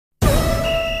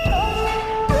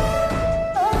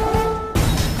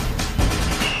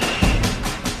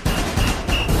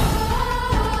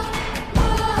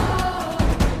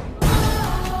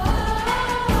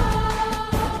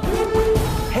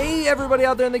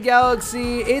everybody out there in the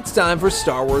galaxy. It's time for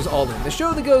Star Wars All In, the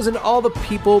show that goes into all the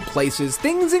people, places,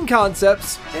 things, and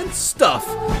concepts, and stuff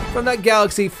from that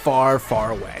galaxy far,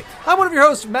 far away. I'm one of your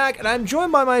hosts, Mac, and I'm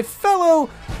joined by my fellow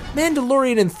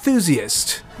Mandalorian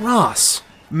enthusiast, Ross.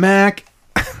 Mac,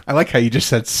 I like how you just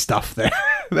said stuff there.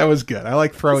 That was good. I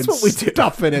like throwing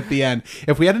stuff in at the end.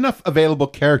 If we had enough available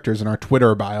characters in our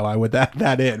Twitter bio, I would add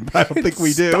that in, but I don't think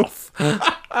we do.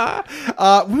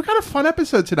 We've got a fun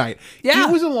episode tonight. Yeah.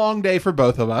 It was a long day for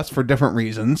both of us for different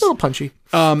reasons. A little punchy.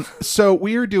 So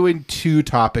we are doing two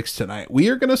topics tonight. We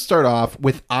are going to start off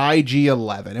with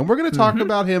IG-11, and we're going to talk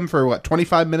about him for,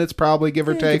 25 minutes probably, give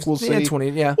or take. We'll see. 20,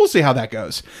 yeah. We'll see how that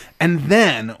goes. And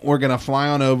then we're going to fly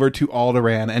on over to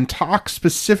Alderaan and talk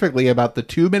specifically about the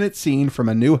 2-minute scene from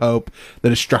A New Hope, the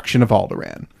destruction of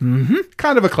Alderaan. Mm-hmm.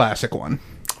 Kind of a classic one.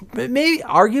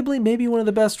 Arguably, maybe one of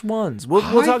the best ones. We'll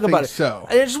talk about it. So.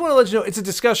 I just want to let you know, it's a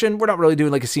discussion. We're not really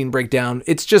doing like a scene breakdown.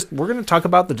 It's just, we're going to talk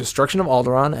about the destruction of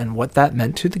Alderaan and what that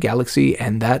meant to the galaxy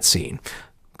and that scene.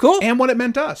 Cool? And what it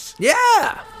meant to us.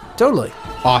 Yeah, totally.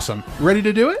 Awesome. Ready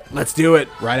to do it? Let's do it.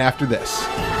 Right after this.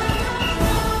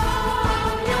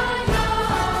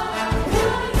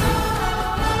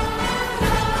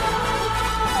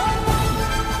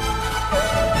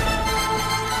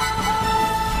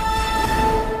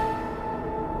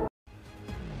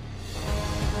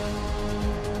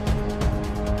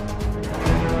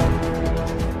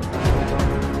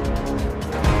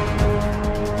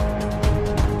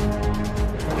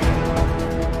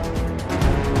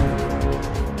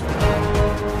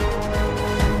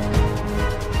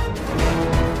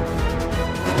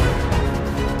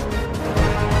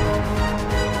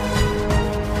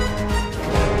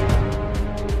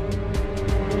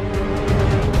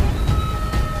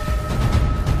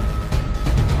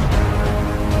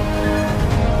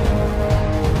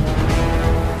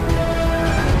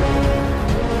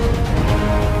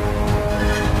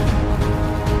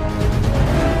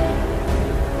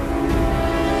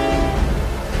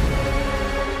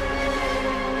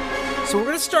 So we're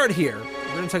going to start here.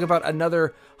 We're going to talk about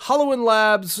another Halloween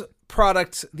Labs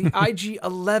product, the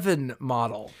IG-11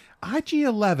 model.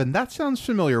 IG-11, that sounds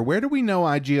familiar. Where do we know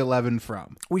IG-11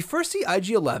 from? We first see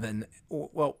IG-11,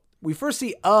 well, we first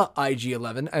see a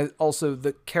IG-11, also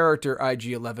the character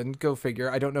IG-11, go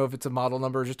figure. I don't know if it's a model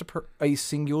number or just a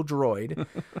single droid,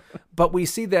 but we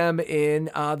see them in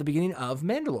the beginning of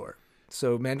Mandalore.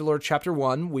 So Mandalore Chapter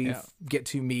 1, we get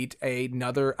to meet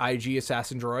another IG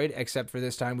assassin droid, except for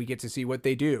this time we get to see what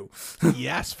they do.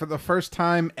 Yes, for the first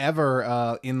time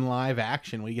ever in live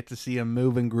action, we get to see him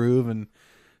move and groove and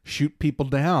shoot people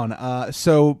down.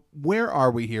 So where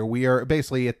are we here? We are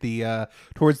basically at the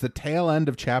towards the tail end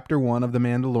of Chapter 1 of The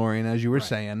Mandalorian, as you were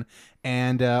saying.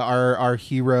 And our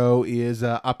hero is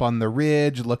up on the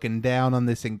ridge, looking down on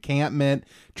this encampment,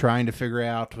 trying to figure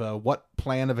out what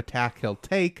plan of attack he'll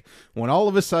take, when all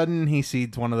of a sudden he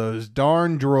sees one of those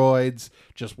darn droids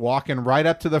just walking right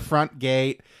up to the front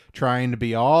gate, trying to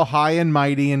be all high and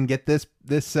mighty and get this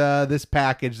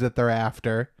package that they're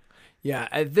after. Yeah,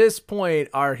 at this point,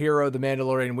 our hero, the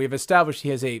Mandalorian, we've established he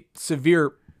has a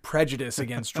severe prejudice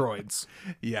against droids.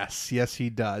 Yes, he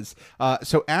does.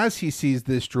 So as he sees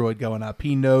this droid going up,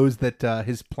 he knows that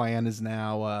his plan is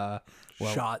now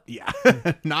shot. Yeah,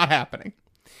 not happening.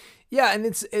 Yeah,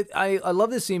 and I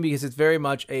love this scene because it's very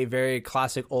much a very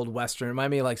classic old Western. It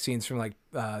reminded me of like scenes from like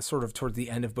sort of towards the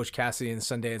end of Butch Cassidy and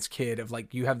Sundance Kid, of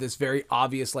like you have this very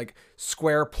obvious like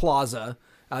square plaza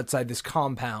outside this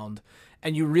compound,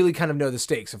 and you really kind of know the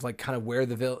stakes of like kind of where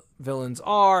the villains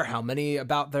are, how many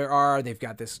about there are. They've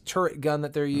got this turret gun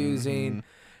that they're using.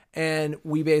 And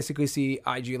we basically see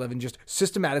IG-11 just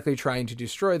systematically trying to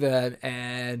destroy them,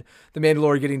 and the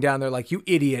Mandalorian getting down there like, you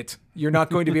idiot, you're not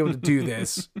going to be able to do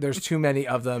this. There's too many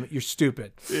of them. You're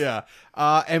stupid. Yeah.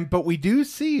 But we do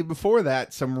see before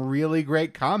that some really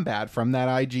great combat from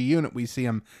that IG unit. We see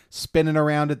him spinning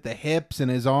around at the hips and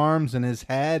his arms and his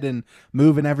head and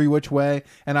moving every which way.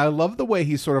 And I love the way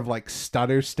he sort of like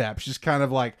stutter steps, just kind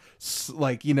of like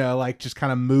just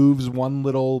kind of moves one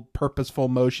little purposeful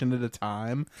motion at a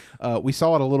time. We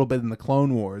saw it a little bit in the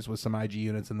Clone Wars with some IG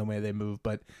units and the way they move,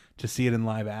 but to see it in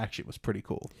live action was pretty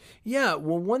cool. Yeah,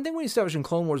 well, one thing we established in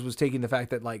Clone Wars was taking the fact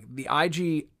that like the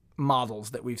IG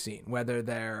models that we've seen, whether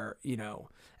they're,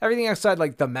 everything outside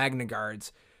like the Magna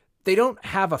Guards, they don't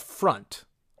have a front.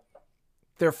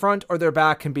 their front or their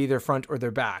back can be their front or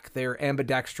their back. They're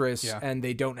ambidextrous Yeah. and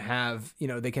they don't have,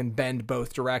 they can bend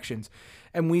both directions.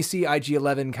 And we see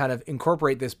IG-11 kind of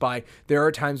incorporate this by, there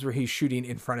are times where he's shooting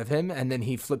in front of him and then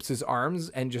he flips his arms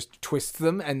and just twists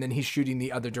them and then he's shooting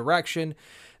the other direction.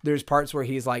 There's parts where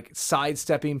he's like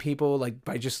sidestepping people, like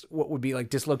by just what would be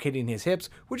like dislocating his hips.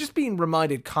 We're just being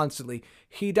reminded constantly,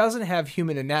 he doesn't have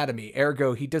human anatomy.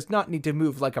 Ergo, he does not need to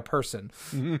move like a person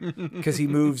because he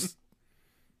moves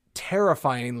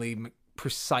terrifyingly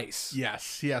precise.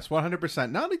 Yes,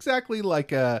 100%. Not exactly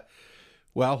like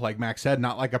like Max said,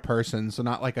 not like a person, so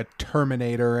not like a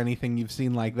Terminator or anything you've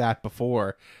seen like that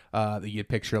before, that you'd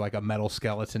picture like a metal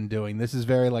skeleton doing. This is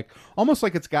very like, almost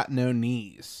like it's got no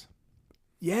knees.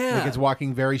 Yeah. Like it's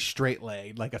walking very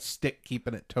straight-legged, like a stick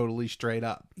keeping it totally straight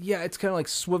up. Yeah, it's kind of like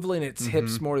swiveling its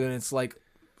hips more than it's like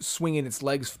swinging its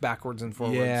legs backwards and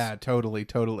forwards. Yeah,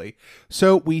 totally.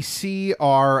 So we see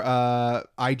our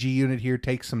IG unit here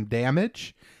take some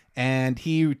damage, and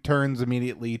he turns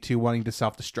immediately to wanting to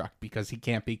self-destruct because he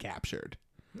can't be captured.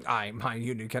 My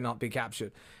unit cannot be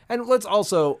captured. And let's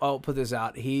also, I'll put this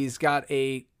out, he's got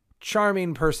a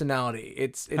charming personality.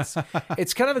 It's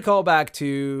it's kind of a callback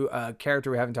to a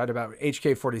character we haven't talked about,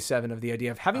 HK-47, of the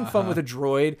idea of having fun with a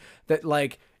droid that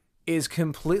like is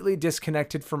completely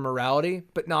disconnected from morality,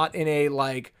 but not in a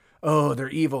like, oh, they're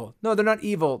evil. No, they're not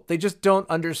evil. They just don't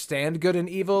understand good and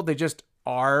evil. They just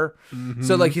are.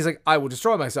 So like he's like, I will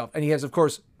destroy myself. And he has, of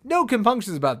course, no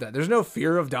compunctions about that. There's no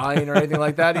fear of dying or anything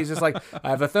like that. He's just like, I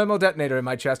have a thermal detonator in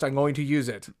my chest. I'm going to use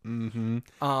it. And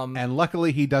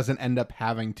luckily he doesn't end up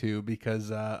having to,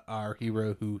 because our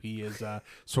hero, who he is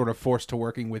sort of forced to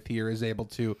working with here, is able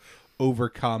to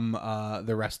overcome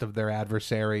the rest of their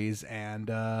adversaries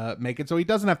and make it so he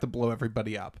doesn't have to blow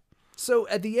everybody up. So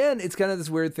at the end, it's kind of this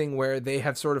weird thing where they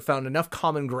have sort of found enough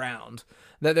common ground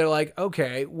that they're like,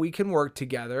 okay, we can work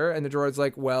together. And the droid's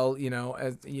like, well,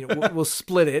 we'll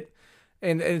split it.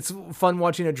 And it's fun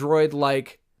watching a droid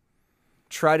like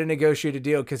try to negotiate a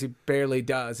deal because he barely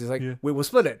does. He's like, we will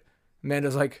split it.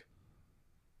 Mando's like,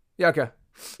 yeah, okay.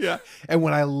 Yeah. And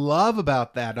what I love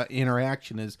about that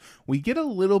interaction is we get a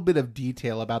little bit of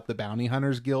detail about the Bounty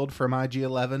Hunters Guild from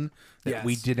IG-11 that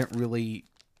we didn't really,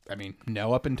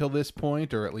 know up until this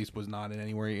point, or at least was not in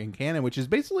anywhere in canon, which is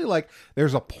basically like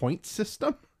there's a point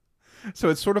system. So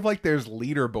it's sort of like there's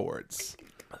leaderboards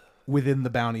within the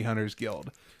Bounty Hunters Guild.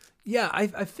 Yeah, I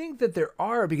think that there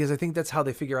are, because I think that's how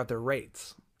they figure out their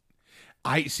rates.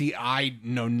 I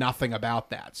know nothing about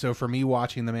that. So for me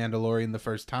watching The Mandalorian the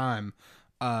first time,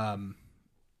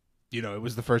 it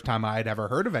was the first time I had ever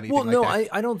heard of anything like that. Well, no,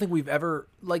 I don't think we've ever,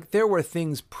 like, there were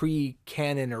things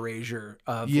pre-canon erasure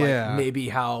of, like, maybe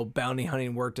how bounty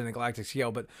hunting worked in a galactic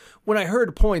scale. But when I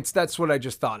heard points, that's what I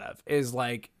just thought of, is,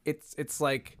 like, it's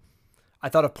like, I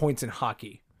thought of points in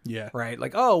hockey. Yeah. Right?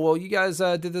 Like, oh, well, you guys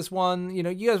did this one, you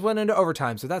guys went into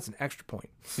overtime, so that's an extra point.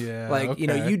 Yeah. Like,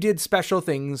 okay. You did special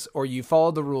things, or you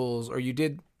followed the rules, or you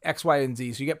did X, Y, and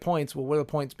Z, so you get points. Well, what do the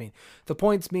points mean? The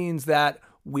points means that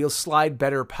we'll slide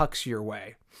better pucks your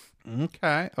way.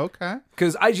 Okay.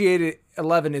 Because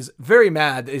IG-11 is very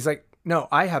mad. He's like, no,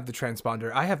 I have the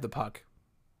transponder. I have the puck.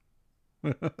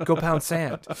 Go pound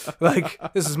sand. Like,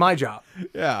 this is my job.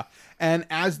 Yeah. And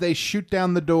as they shoot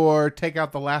down the door, take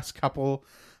out the last couple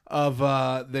of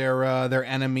their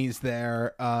enemies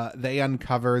there, they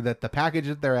uncover that the package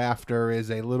that they're after is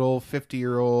a little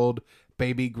 50-year-old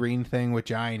baby green thing with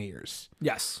giant ears.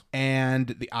 Yes. And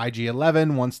the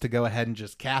IG-11 wants to go ahead and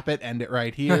just cap it, end it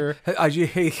right here.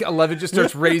 IG-11 just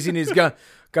starts raising his gun.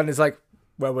 Gun is like,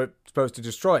 well, we're supposed to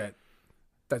destroy it.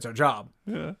 That's our job.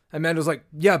 Yeah. And Mando's like,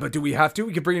 yeah, but do we have to?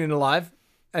 We could bring it in alive.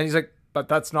 And he's like, but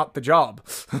that's not the job.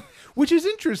 Which is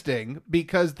interesting,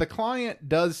 because the client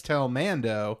does tell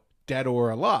Mando, dead or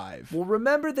alive. Well,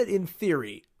 remember that in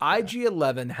theory,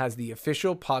 IG-11 has the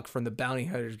official puck from the Bounty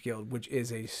Hunters Guild, which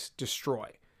is a destroy.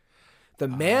 The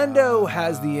Mando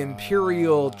has the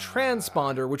Imperial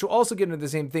transponder, which will also get into the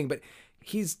same thing, but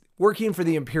he's working for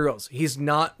the Imperials. He's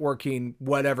not working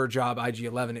whatever job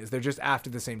IG-11 is. They're just after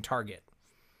the same target.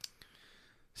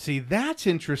 See, that's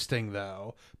interesting,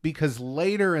 though, because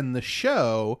later in the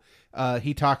show,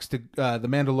 he talks to the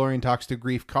Mandalorian talks to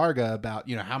Greef Karga about,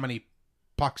 how many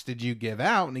pucks did you give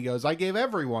out? And he goes, I gave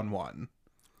everyone one.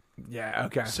 Yeah,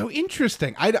 okay. So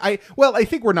interesting. I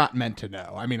think we're not meant to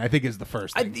know. I think is the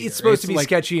first thing. It's supposed to be like,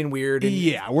 sketchy and weird. And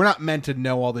yeah, we're not meant to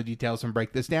know all the details and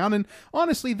break this down. And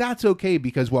honestly, that's okay,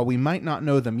 because while we might not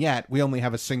know them yet, we only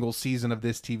have a single season of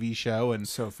this TV show and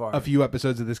so far a few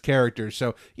episodes of this character.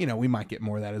 So, we might get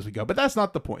more of that as we go. But that's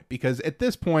not the point, because at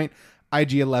this point,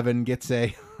 IG-11 gets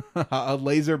a a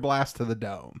laser blast to the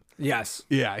dome. Yes.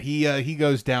 Yeah, he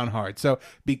goes down hard. So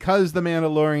because the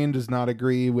Mandalorian does not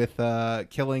agree with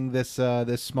killing this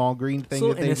small green thing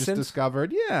that they just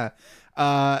discovered,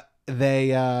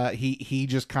 he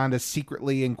just kind of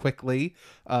secretly and quickly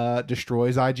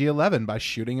destroys IG-11 by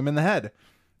shooting him in the head.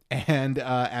 And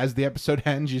as the episode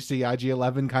ends, you see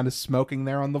IG-11 kind of smoking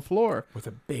there on the floor. With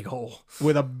a big hole.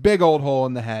 With a big old hole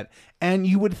in the head. And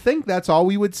you would think that's all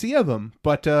we would see of him.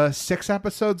 But 6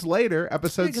 episodes later,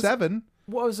 episode 7...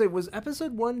 What was it? Was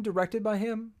episode 1 directed by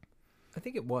him? I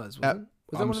think it was. Was that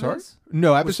I'm one sorry? of his?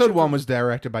 No, episode 1 was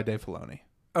directed by Dave Filoni.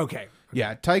 Okay.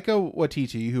 Yeah, Taika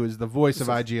Waititi, who is the voice of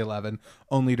IG-11,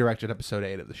 only directed episode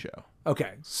 8 of the show.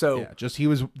 Okay, so... Yeah, he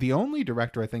was the only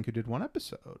director, I think, who did 1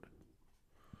 episode.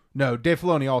 No, Dave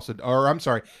Filoni also, or I'm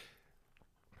sorry,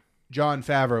 Jon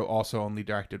Favreau also only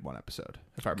directed 1 episode,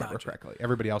 if I remember correctly.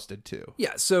 Everybody else did 2.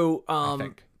 Yeah, so I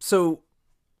think. So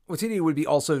Waititi would be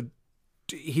also,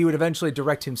 he would eventually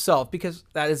direct himself, because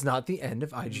that is not the end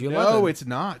of IG-11. No, it's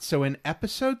not. So in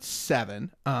episode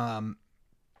 7,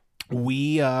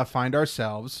 we find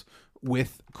ourselves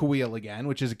with Kuiil again,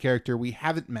 which is a character we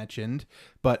haven't mentioned,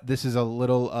 but this is a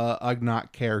little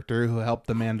Ugnaught character who helped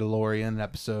the Mandalorian in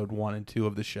episode 1 and 2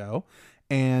 of the show.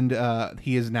 And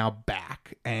he is now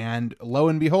back. And lo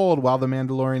and behold, while the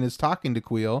Mandalorian is talking to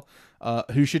Kuiil,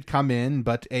 who should come in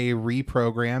but a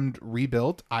reprogrammed,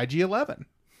 rebuilt IG-11.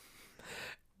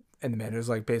 And the man was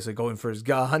like basically going for his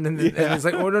gun, and he's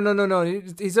like, "Oh no,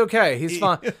 he's okay, he's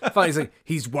fine, fine." He's like,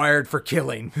 "He's wired for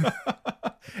killing."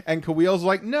 And Kuiil's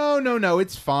like, "No,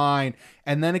 it's fine."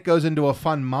 And then it goes into a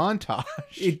fun montage.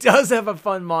 It does have a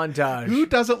fun montage. Who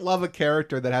doesn't love a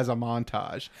character that has a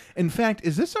montage? In fact,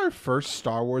 is this our first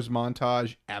Star Wars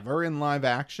montage ever in live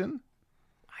action?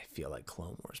 I feel like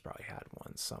Clone Wars probably had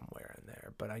one somewhere in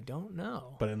there, but I don't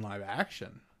know. But in live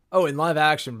action, in live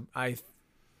action,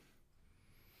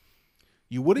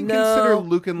 you wouldn't consider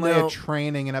Luke and Leia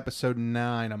training in episode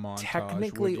 9 a montage.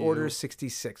 Technically, Order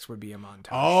 66 would be a montage.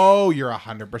 Oh, you're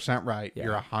 100% right. Yeah.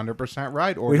 You're 100%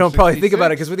 right. We don't probably think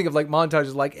about it because we think of like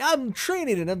montages like, I'm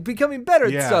training and I'm becoming better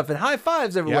at stuff and high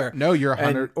fives everywhere. Yeah. No, you're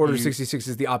 100%. And Order 66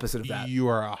 is the opposite of that. You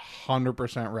are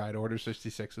 100% right. Order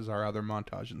 66 is our other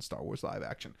montage in Star Wars live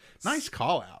action. Nice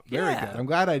call out. Very good. I'm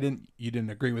glad you didn't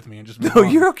agree with me and just No,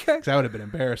 you're okay. Because that would have been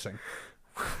embarrassing.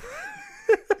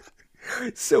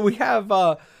 So we have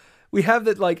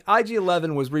that like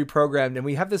IG-11 was reprogrammed, and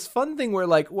we have this fun thing where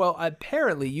like, well,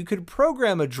 apparently you could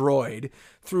program a droid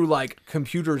through like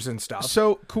computers and stuff.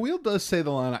 So Kuiil does say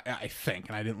the line, I think,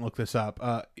 and I didn't look this up.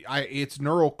 Its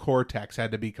neural cortex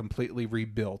had to be completely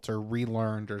rebuilt or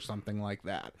relearned or something like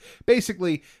that.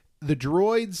 Basically, the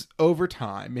droids over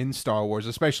time in Star Wars,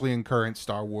 especially in current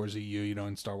Star Wars EU,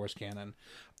 in Star Wars canon,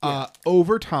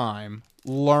 over time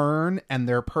learn and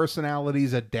their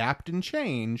personalities adapt and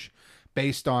change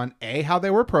based on A, how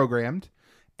they were programmed,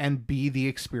 and B, the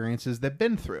experiences they've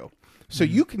been through. So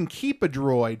you can keep a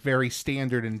droid very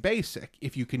standard and basic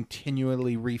if you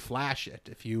continually reflash it,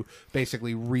 if you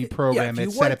basically reprogram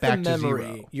it, set it back to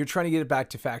 0. You're trying to get it back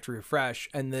to factory refresh,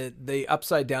 and the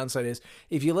upside downside is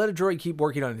if you let a droid keep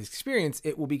working on its experience,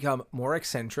 it will become more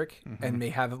eccentric and may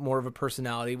have more of a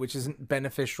personality, which isn't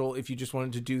beneficial if you just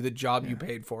wanted to do the job you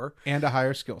paid for. And a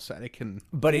higher skill set. It can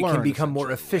become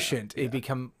more efficient. Yeah. It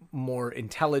become more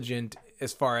intelligent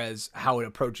as far as how it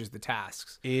approaches the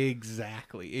tasks.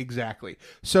 Exactly.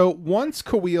 So once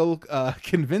Kuiil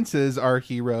convinces our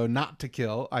hero not to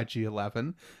kill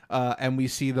IG-11, and we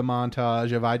see the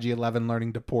montage of IG-11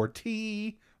 learning to pour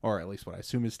tea, or at least what I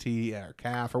assume is tea, or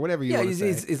calf, or whatever you want to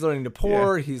say. He's learning to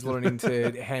pour, he's learning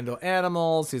to handle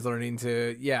animals, he's learning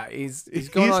to, he's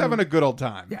having a good old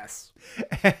time. Yes.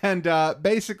 And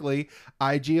basically,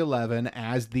 IG-11,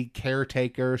 as the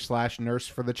caretaker / nurse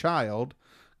for the child,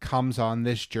 comes on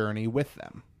this journey with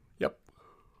them. Yep.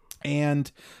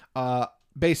 And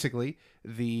basically,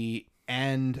 the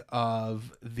end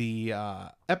of the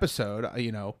episode,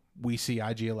 we see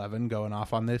IG-11 going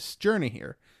off on this journey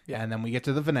here. Yeah. And then we get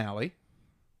to the finale.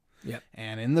 Yep.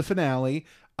 And in the finale,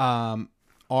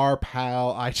 our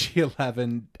pal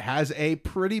IG-11 has a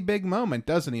pretty big moment,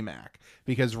 doesn't he, Mac?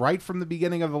 Because right from the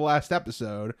beginning of the last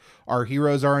episode, our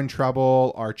heroes are in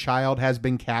trouble, our child has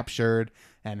been captured,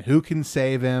 and who can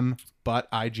save him but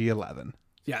IG-11?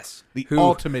 Yes. The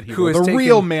ultimate hero. The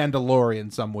real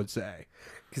Mandalorian, some would say.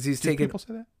 Because he's taken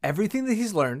everything that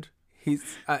he's learned. He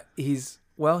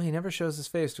never shows his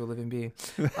face to a living being.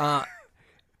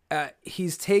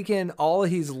 He's taken all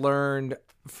he's learned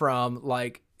from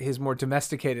like his more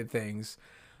domesticated things,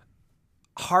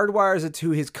 hardwires it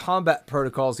to his combat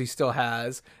protocols he still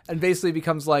has, and basically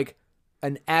becomes like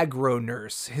an aggro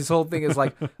nurse. His whole thing is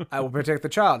like, I will protect the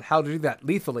child. How to do that?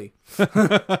 Lethally.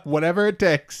 Whatever it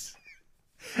takes.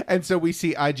 And so we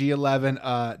see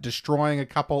IG-11 destroying a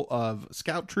couple of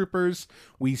scout troopers.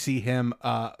 We see him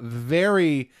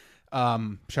very,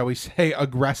 shall we say,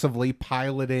 aggressively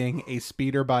piloting a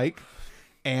speeder bike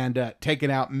and taking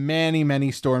out many,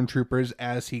 many stormtroopers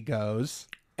as he goes.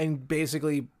 And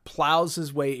basically plows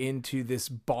his way into this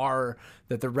bar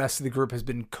that the rest of the group has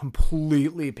been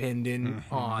completely pinned in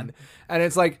on. And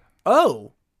it's like,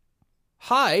 oh,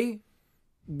 hi.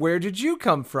 Where did you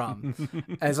come from?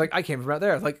 And it's like, I came from out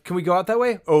there. Like, can we go out that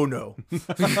way? Oh, no.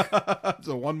 It's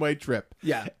a one-way trip.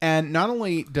 Yeah. And not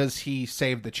only does he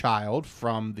save the child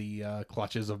from the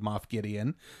clutches of Moff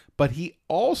Gideon, but he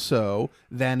also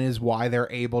then is why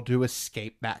they're able to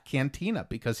escape that cantina,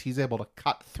 because he's able to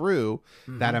cut through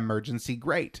that emergency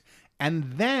grate.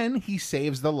 And then he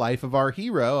saves the life of our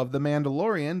hero of the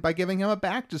Mandalorian by giving him a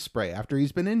Bacta spray after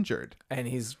he's been injured. And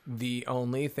he's the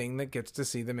only thing that gets to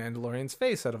see the Mandalorian's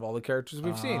face out of all the characters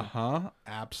we've seen.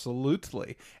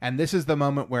 Absolutely. And this is the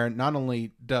moment where not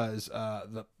only does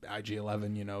the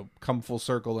IG-11, come full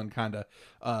circle and kind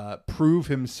of prove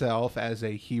himself as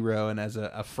a hero and as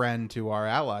a friend to our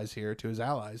allies here, to his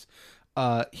allies.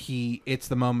 It's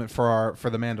the moment for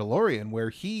the Mandalorian where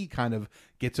he kind of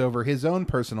gets over his own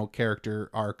personal character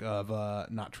arc of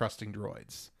not trusting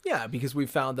droids. Yeah, because we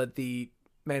found that the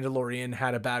Mandalorian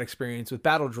had a bad experience with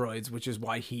battle droids, which is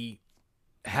why he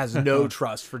has no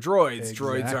trust for droids.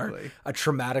 Exactly. Droids are a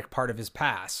traumatic part of his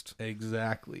past.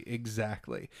 Exactly.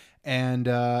 And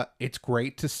it's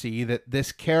great to see that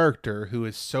this character, who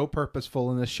is so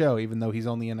purposeful in the show, even though he's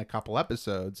only in a couple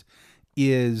episodes,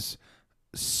 is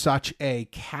such a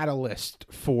catalyst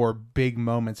for big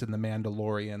moments in the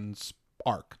Mandalorian's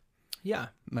arc. Yeah.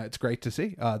 It's great to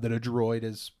see that a droid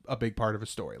is a big part of a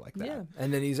story like that. Yeah.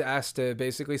 And then he's asked to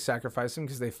basically sacrifice him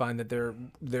because they find that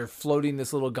they're floating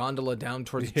this little gondola down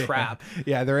towards a trap.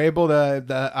 Yeah, they're able to,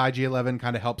 the IG-11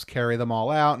 kind of helps carry them all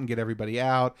out and get everybody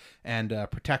out and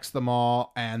protects them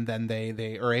all. And then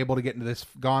they are able to get into this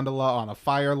gondola on a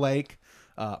fire lake.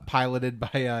 Piloted by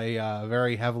a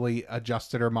very heavily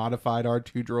adjusted or modified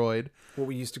R2 droid. What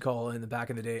we used to call in the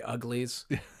back in the day uglies.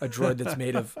 A droid that's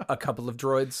made of a couple of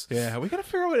droids. Yeah, we gotta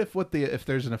figure out if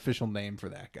there's an official name for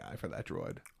that guy, for that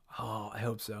droid. Oh, I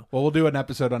hope so. Well, we'll do an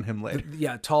episode on him later.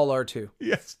 Yeah, tall R2.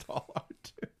 Yes, tall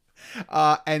R2.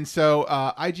 And so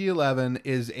IG-11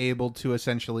 is able to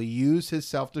essentially use his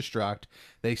self-destruct.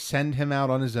 They send him out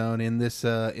on his own in this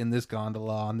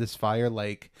gondola on this fire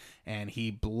lake, and he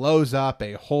blows up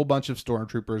a whole bunch of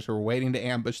stormtroopers who are waiting to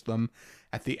ambush them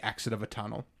at the exit of a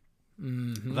tunnel,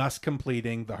 thus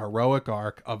completing the heroic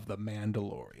arc of the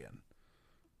Mandalorian.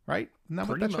 Right? Isn't that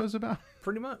what that show's about?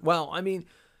 Pretty much. Well, I mean,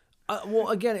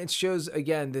 again, it shows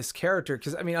this character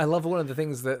because I love one of the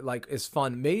things that is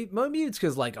fun. Maybe it's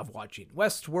because of watching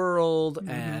Westworld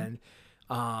and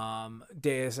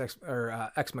Deus Ex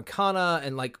Machina,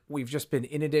 and we've just been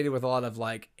inundated with a lot of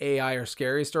AI or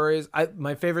scary stories.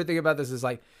 My favorite thing about this is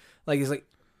he's like,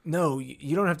 no,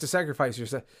 you don't have to sacrifice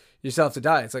yourself to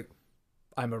die. It's like,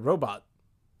 I'm a robot.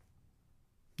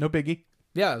 No biggie.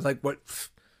 Yeah, it's like what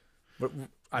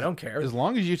I don't care. As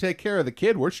long as you take care of the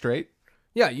kid, we're straight.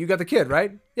 Yeah, you got the kid,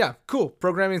 right? Yeah, cool.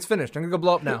 Programming's finished. I'm gonna go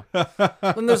blow up now.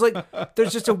 And there's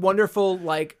just a wonderful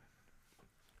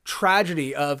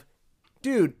tragedy of,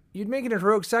 dude, you'd make an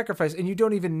heroic sacrifice and you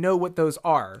don't even know what those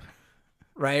are,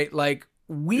 right?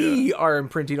 We are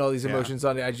imprinting all these emotions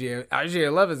on the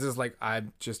IG-11 is just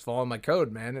I'm just following my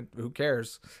code, man. And who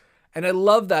cares? And I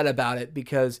love that about it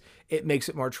because it makes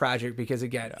it more tragic because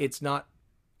again, it's not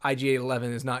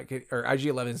IG-11 is not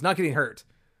getting hurt.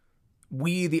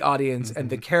 We, the audience, and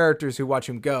the characters who watch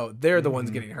him go, they're the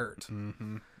ones getting hurt.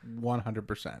 100%.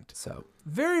 So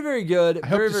very, very good. I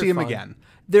hope to see him again.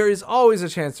 There is always a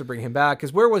chance to bring him back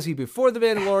because where was he before the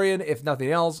Mandalorian, if nothing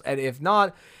else? And if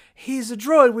not, he's a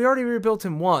droid. We already rebuilt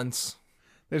him once.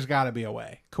 There's got to be a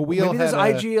way. Maybe there's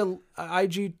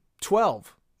IG-12.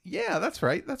 Yeah, that's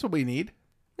right. That's what we need.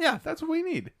 Yeah, that's what we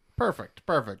need. Perfect.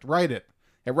 Write it.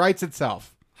 It writes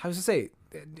itself. I was to say,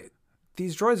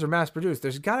 these droids are mass produced.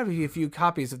 There's got to be a few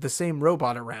copies of the same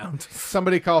robot around.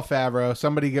 Somebody call Favreau.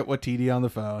 Somebody get Watiti on the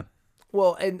phone.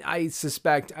 Well, and I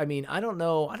suspect, I don't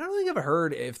know. I don't think I've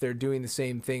heard if they're doing the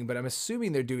same thing, but I'm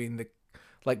assuming they're doing the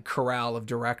corral of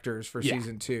directors for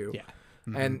season 2. Yeah.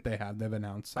 And they've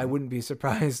announced. I wouldn't be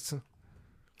surprised.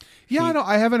 Yeah,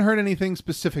 I haven't heard anything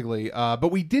specifically,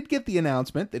 but we did get the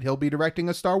announcement that he'll be directing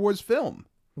a Star Wars film.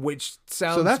 Which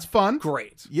sounds so that's fun.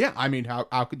 Great. Yeah,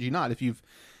 how could you not? If you've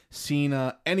seen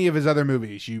any of his other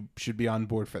movies, you should be on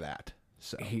board for that.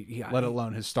 So He- let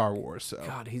alone his Star Wars. So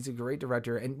God, he's a great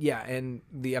director, and and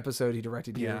the episode he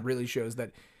directed here really shows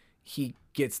that he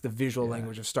gets the visual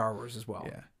language of Star Wars as well.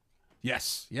 yeah.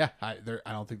 Yes, yeah. I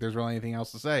don't think there's really anything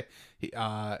else to say.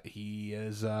 He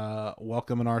is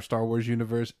welcome in our Star Wars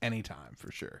universe anytime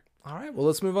for sure. All right, well,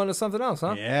 let's move on to something else,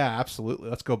 huh? Yeah, absolutely.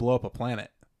 Let's go blow up a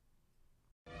planet.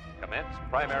 Commence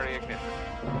primary ignition.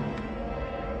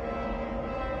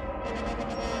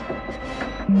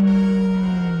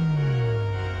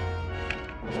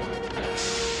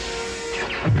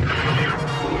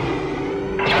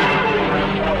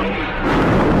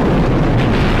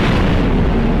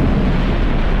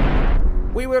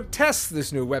 We will test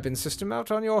this new weapon system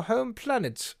out on your home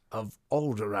planet of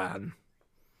Alderaan.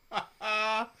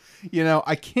 You know,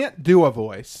 I can't do a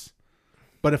voice,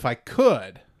 but if I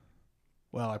could,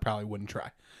 well, I probably wouldn't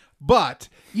try. But,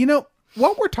 you know,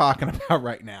 what we're talking about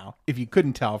right now, if you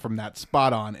couldn't tell from that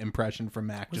spot-on impression from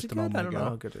Mac just a moment I don't ago. know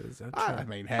how good it is. I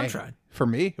mean, hey, I'm trying. for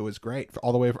me, it was great.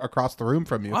 All the way across the room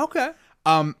from you. Okay.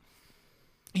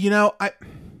 You know,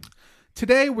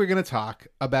 today we're going to talk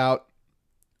about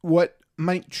what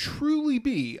might truly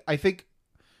be, I think,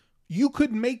 you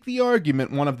could make the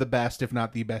argument one of the best, if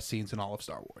not the best scenes in all of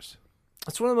Star Wars.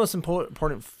 It's one of the most important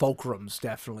fulcrums,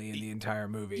 definitely, in the entire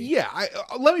movie. Yeah,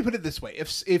 let me put it this way: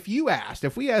 if we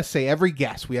asked, say, every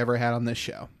guest we ever had on this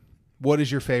show, what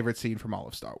is your favorite scene from all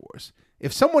of Star Wars?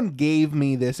 If someone gave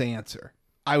me this answer,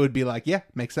 I would be like, yeah,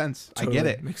 makes sense. Totally, I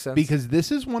get it. makes sense. Because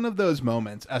this is one of those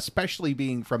moments, especially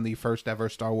being from the first ever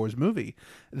Star Wars movie,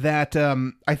 that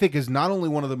I think is not only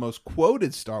one of the most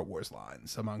quoted Star Wars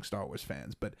lines among Star Wars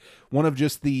fans, but one of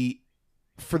just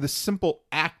for the simple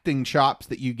acting chops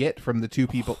that you get from the two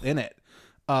people in it,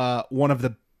 one of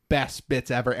the best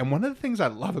bits ever. And one of the things I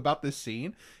love about this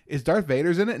scene is Darth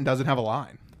Vader's in it and doesn't have a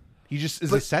line. He just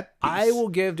is a set piece. I will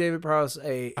give David Prowse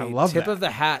a tip of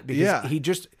the hat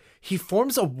because he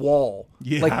forms a wall.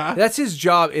 Yeah. Like, that's his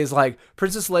job, is like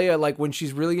Princess Leia, like when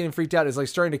she's really getting freaked out, is like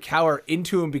starting to cower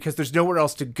into him because there's nowhere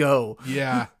else to go.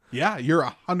 Yeah. Yeah, you're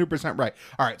 100% right.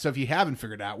 All right, so if you haven't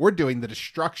figured out, we're doing the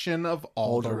destruction of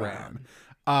Alderaan.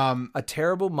 A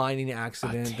terrible mining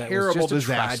accident that was just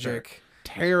disaster. tragic.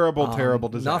 Terrible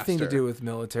disaster. Nothing to do with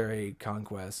military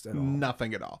conquest at all.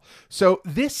 Nothing at all. So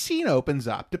this scene opens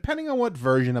up, depending on what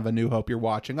version of A New Hope you're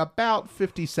watching, about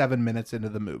 57 minutes into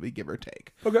the movie, give or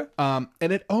take. Okay. And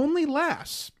it only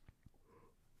lasts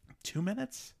 2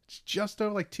 minutes. It's just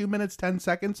over 2 minutes, 10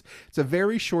 seconds. It's a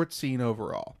very short scene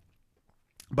overall.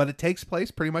 But it takes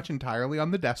place pretty much entirely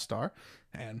on the Death Star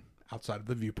and outside of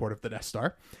the viewport of the Death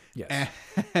Star. Yes.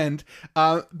 And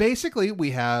basically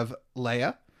we have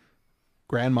Leia,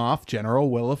 Grand Moff General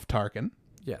Wilf Tarkin,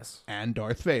 Yes. and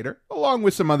Darth Vader, along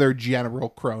with some other general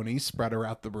cronies spread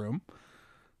around the room.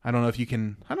 I don't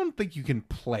think you can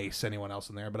place anyone else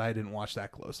in there, but I didn't watch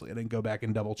that closely. I didn't go back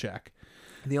and double check.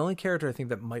 The only character I think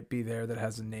that might be there that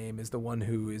has a name is the one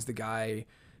who is the guy,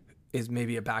 is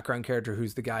maybe a background character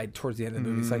who's the guy towards the end of the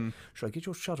movie. It's like, should I get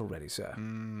your shuttle ready, sir?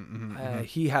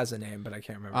 He has a name, but I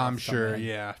can't remember. I'm sure,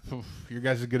 yeah. Your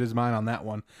guys are as good as mine on that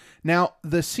one. Now,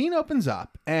 the scene opens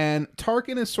up, and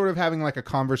Tarkin is sort of having like a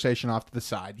conversation off to the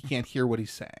side. You can't hear what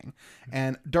he's saying.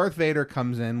 And Darth Vader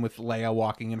comes in with Leia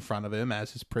walking in front of him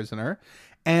as his prisoner.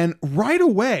 And right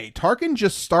away, Tarkin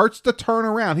just starts to turn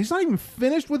around. He's not even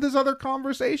finished with his other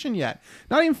conversation yet.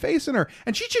 Not even facing her.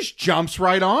 And she just jumps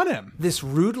right on him. This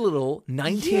rude little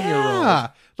 19-year-old. Yeah.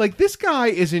 Like, this guy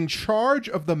is in charge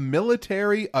of the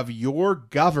military of your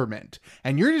government.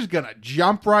 And you're just going to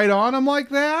jump right on him like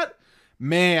that?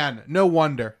 Man, no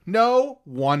wonder. No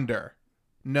wonder.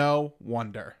 No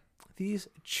wonder. These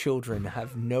children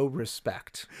have no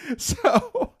respect.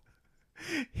 So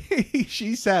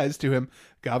she says to him,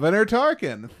 Governor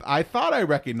Tarkin, I thought I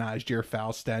recognized your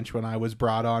foul stench when I was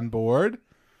brought on board.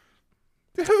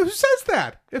 Who says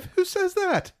that? Who says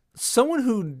that? Someone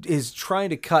who is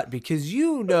trying to cut because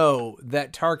you know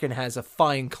that Tarkin has a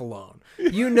fine cologne.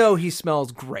 You know he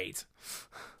smells great.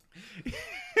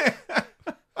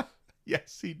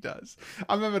 Yes, he does.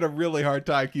 I'm having a really hard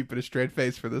time keeping a straight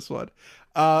face for this one.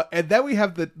 And then we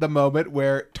have the moment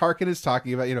where Tarkin is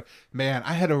talking about, man,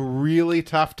 I had a really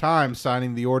tough time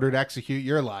signing the order to execute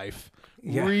your life.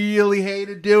 Yeah. Really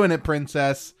hated doing it,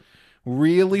 princess.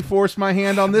 Really forced my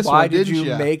hand on this Why one, didn't you? Why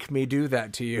did you make me do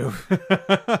that to you?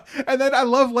 And then I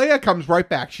love Leia comes right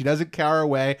back. She doesn't cower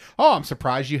away. Oh, I'm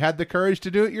surprised you had the courage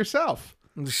to do it yourself.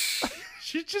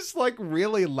 She's just like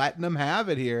really letting him have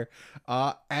it here.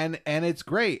 And it's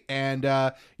great. And,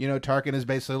 Tarkin is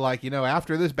basically like,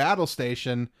 after this battle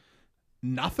station,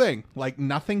 nothing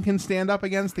can stand up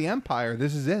against the Empire.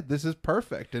 This is it. This is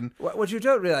perfect. And what you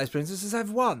don't realize, princess, is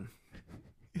I've won.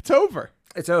 It's over.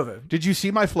 It's over. Did you see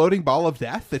my floating ball of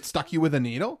death that stuck you with a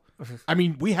needle? I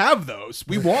mean, we have those.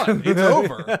 We won. It's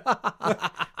over.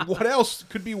 What else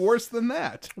could be worse than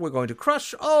that? We're going to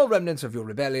crush all remnants of your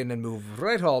rebellion and move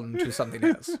right on to something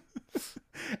else.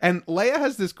 And Leia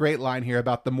has this great line here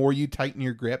about the more you tighten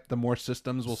your grip, the more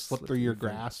systems will slip through your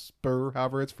grasp, or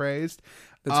however it's phrased.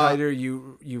 The tighter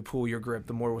you pull your grip,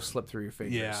 the more will slip through your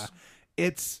fingers. Yeah.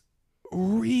 It's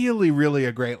really, really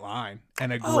a great line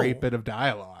and a great bit of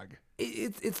dialogue.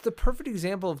 It's the perfect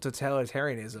example of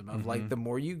totalitarianism of like the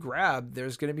more you grab,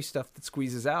 there's going to be stuff that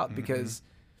squeezes out because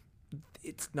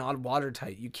it's not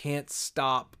watertight. You can't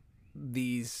stop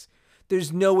these.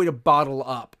 There's no way to bottle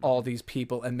up all these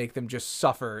people and make them just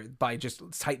suffer by just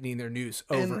tightening their noose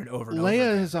over and over and over.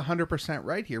 Leia again. is 100%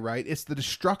 right here, right? It's the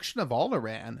destruction of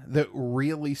Alderaan that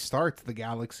really starts the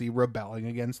galaxy rebelling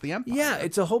against the Empire. Yeah,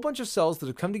 it's a whole bunch of cells that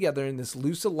have come together in this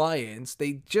loose alliance.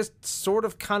 They just sort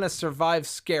of kind of survived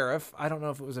Scarif. I don't know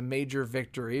if it was a major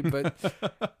victory, but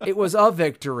it was a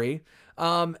victory.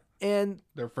 And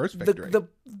their first victory.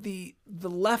 The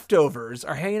leftovers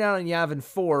are hanging out on Yavin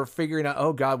 4, figuring out,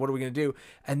 oh God, what are we going to do?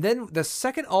 And then the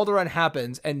second Alderaan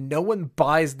happens and no one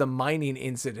buys the mining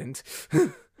incident,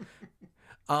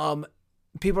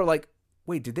 people are like,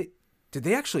 wait, did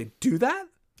they actually do that?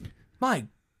 My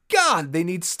God, they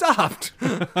need stopped.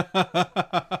 And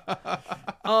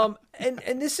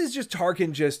this is just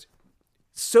Tarkin just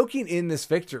soaking in this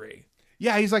victory.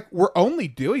 Yeah, he's like, we're only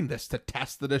doing this to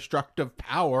test the destructive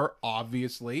power,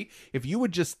 obviously. If you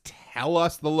would just tell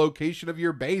us the location of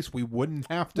your base, we wouldn't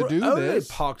have to do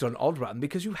this. I parked on Alderaan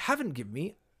because you haven't given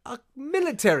me a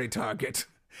military target.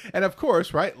 And of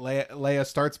course, right, Leia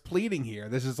starts pleading here.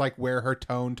 This is like where her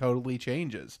tone totally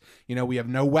changes. You know, we have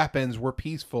no weapons. We're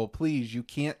peaceful. Please, you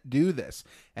can't do this.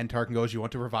 And Tarkin goes, you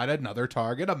want to provide another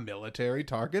target, a military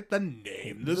target? Then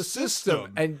name the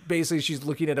system. And basically she's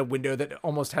looking at a window that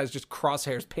almost has just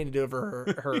crosshairs painted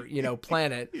over her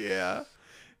planet. Yeah.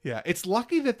 Yeah. It's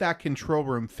lucky that control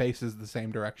room faces the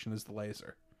same direction as the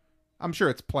laser. I'm sure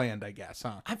it's planned, I guess,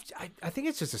 huh? I think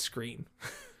it's just a screen.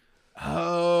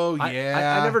 Oh,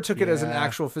 yeah. I never took it as an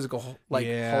actual physical hole. But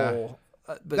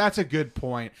that's a good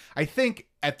point. I think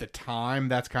at the time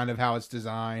that's kind of how it's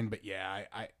designed, but yeah,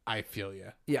 I feel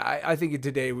you. Yeah, I think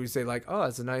today we say like, oh,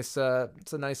 it's a nice,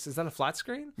 is that a flat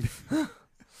screen?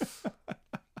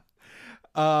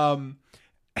 Like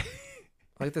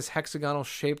this hexagonal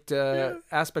shaped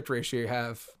aspect ratio you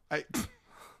have.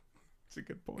 It's a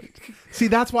good point. See,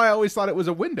 that's why I always thought it was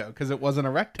a window, because it wasn't a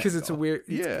rectangle. Because it's a weird...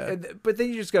 Yeah. But then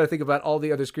you just got to think about all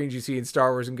the other screens you see in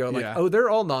Star Wars and go like, oh, they're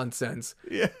all nonsense.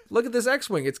 Yeah. Look at this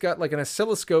X-Wing. It's got like an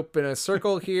oscilloscope and a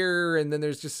circle here, and then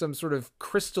there's just some sort of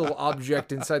crystal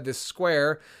object inside this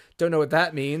square. Don't know what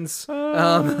that means.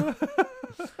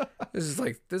 This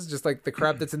is just like the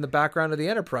crap that's in the background of the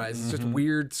Enterprise. It's just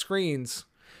weird screens.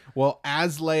 Well,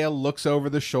 as Leia looks over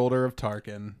the shoulder of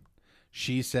Tarkin,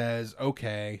 she says,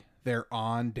 okay, they're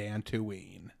on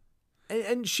Dantooine.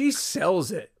 And she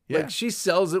sells it. Yeah. Like, she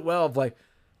sells it well of like,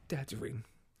 Dantooine.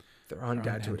 They're on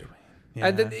Dantooine. Yeah.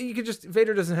 And then you could just,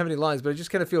 Vader doesn't have any lines, but I just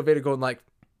kind of feel Vader going like,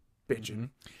 bitching.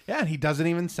 Yeah, and he doesn't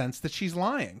even sense that she's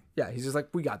lying. Yeah, he's just like,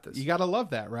 we got this. You gotta love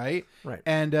that, right? Right.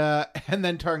 And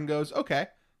then Tarkin goes, okay,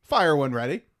 fire one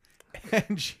ready.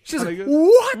 And she's like,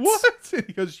 what? What? And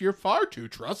he goes, you're far too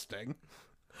trusting.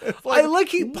 I like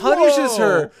he punishes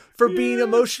her for being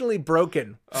emotionally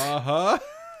broken. Uh-huh.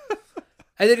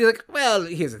 And then he's like, well,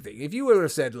 here's the thing. If you would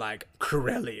have said, like,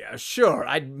 Corellia, sure,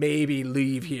 I'd maybe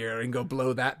leave here and go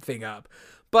blow that thing up.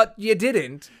 But you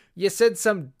didn't. You said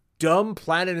some dumb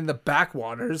planet in the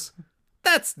backwaters.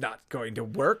 That's not going to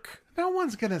work. No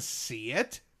one's going to see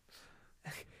it.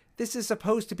 This is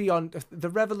supposed to be on... The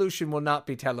revolution will not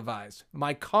be televised.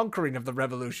 My conquering of the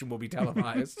revolution will be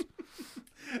televised.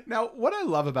 Now, what I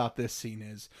love about this scene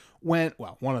is when,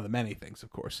 well, one of the many things,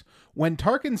 of course, when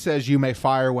Tarkin says you may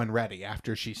fire when ready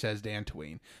after she says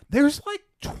Dantooine, there's like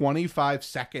 25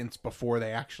 seconds before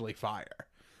they actually fire.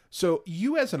 So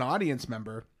you as an audience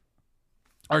member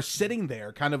are sitting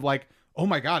there kind of like, oh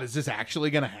my God, is this actually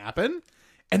going to happen?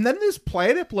 And then this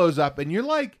planet blows up and you're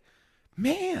like,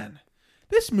 man,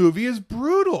 this movie is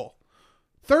brutal.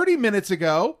 30 minutes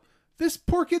ago, this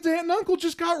poor kid's aunt and uncle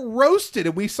just got roasted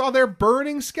and we saw their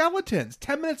burning skeletons.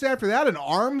 10 minutes after that, an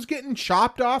arm's getting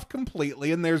chopped off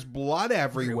completely and there's blood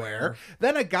everywhere.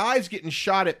 Then a guy's getting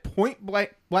shot at point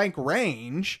blank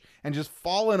range and just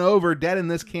falling over dead in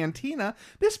this cantina.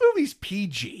 This movie's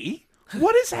PG.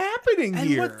 What is happening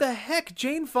here? And what the heck?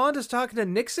 Jane Fonda's talking to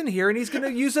Nixon here and he's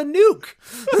going to use a nuke.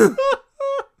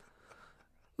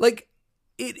 Like...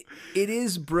 It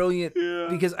is brilliant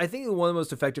because I think one of the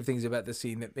most effective things about the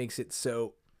scene that makes it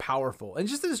so powerful. And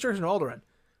just the destruction of Alderaan.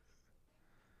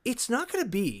 It's not going to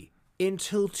be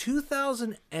until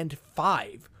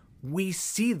 2005 we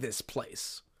see this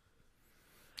place.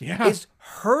 Yeah. It's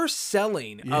her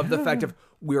selling of the fact of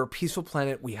we're a peaceful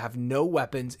planet. We have no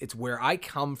weapons. It's where I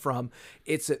come from.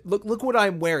 Look what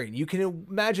I'm wearing. You can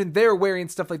imagine they're wearing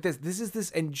stuff like this. This is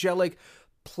this angelic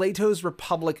Plato's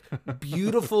Republic,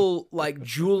 beautiful like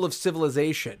jewel of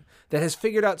civilization that has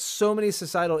figured out so many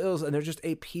societal ills, and they're just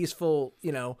a peaceful,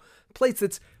 place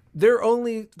that's their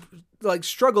only like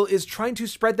struggle is trying to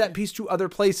spread that peace to other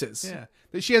places. Yeah.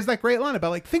 She has that great line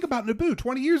about like, think about Naboo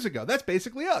 20 years ago. That's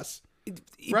basically us.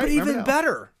 But even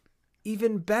better.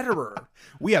 Even betterer.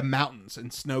 We have mountains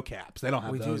and snow caps. They don't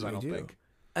have those, I don't think.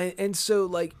 And so,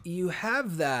 like, you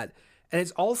have that, and it's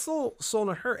also sold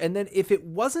on her. And then if it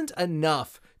wasn't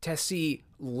enough to see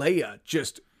Leia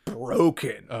just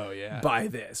broken by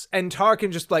this, and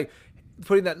Tarkin just, like,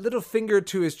 putting that little finger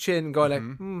to his chin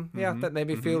going that made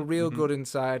me feel real good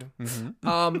inside.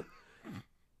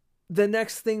 The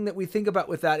next thing that we think about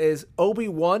with that is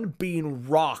Obi-Wan being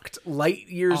rocked light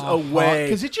years away.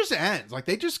 Because it just ends. Like,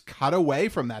 they just cut away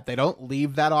from that. They don't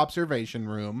leave that observation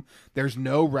room. There's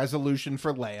no resolution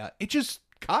for Leia. It just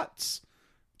cuts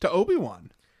to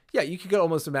Obi-Wan. Yeah, you could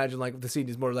almost imagine, like, the scene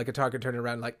is more like a Tarkin turning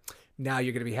around, like, now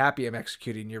you're going to be happy I'm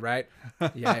executing you, right?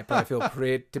 Yeah, but I feel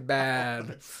pretty bad.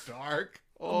 That's dark.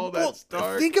 Oh, that's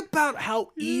dark. Think about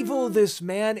how evil this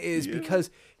man is because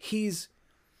he's...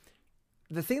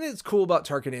 The thing that's cool about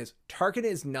Tarkin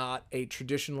is not a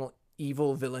traditional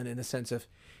evil villain in the sense of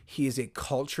he is a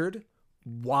cultured,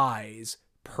 wise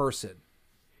person.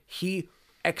 He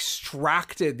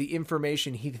extracted the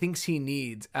information he thinks he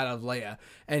needs out of Leia,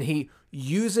 and he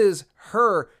uses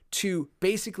her to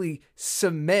basically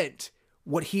cement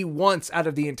what he wants out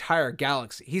of the entire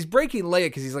galaxy. He's breaking Leia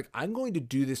because he's like, I'm going to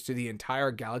do this to the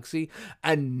entire galaxy,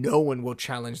 and no one will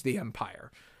challenge the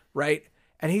Empire, right?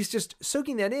 And he's just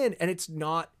soaking that in, and it's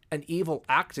not an evil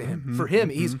act to him. For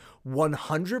him, he's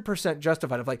 100%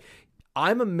 justified of like,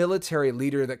 I'm a military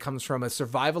leader that comes from a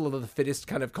survival of the fittest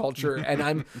kind of culture, and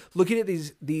I'm looking at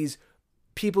these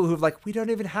people who've like, we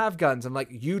don't even have guns. I'm like,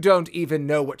 you don't even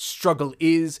know what struggle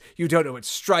is. You don't know what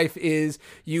strife is.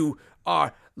 You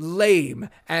are lame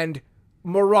and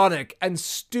moronic and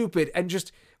stupid and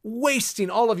just wasting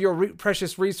all of your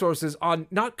precious resources on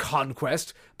not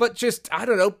conquest, but just, I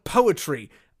don't know, poetry.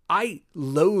 I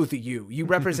loathe you. You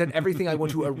represent everything I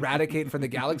want to eradicate from the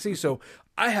galaxy, so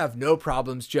I have no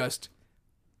problems just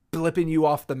blipping you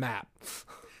off the map.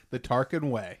 The Tarkin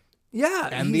way. Yeah.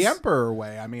 And the Emperor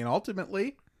way. I mean,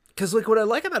 ultimately. Because, like, what I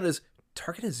like about it is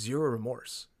Tarkin has zero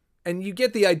remorse. And you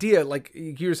get the idea, like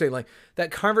you were saying, like that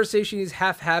conversation he's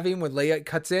half having when Leia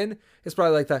cuts in, it's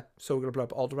probably like that. So we're gonna blow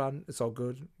up Alderaan. It's all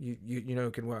good. You know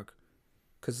it can work.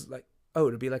 Because like, oh,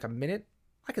 it'll be like a minute.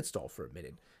 I could stall for a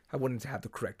minute. I wouldn't have the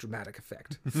correct dramatic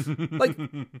effect. Like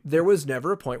there was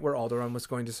never a point where Alderaan was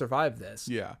going to survive this.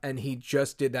 Yeah. And he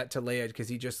just did that to Leia because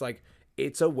he just like,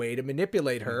 it's a way to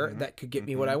manipulate her that could get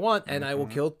me what I want, and I will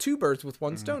kill two birds with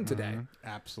one stone today.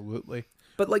 Absolutely.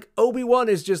 But like Obi-Wan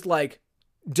is just like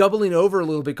doubling over a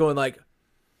little bit, going like,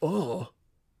 and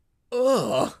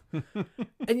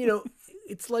you know,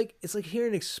 it's like hearing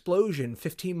an explosion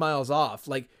 15 miles off.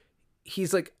 Like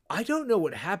he's like, I don't know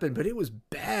what happened, but it was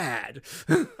bad.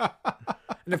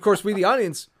 And of course, we the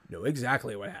audience know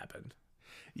exactly what happened.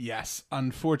 Yes,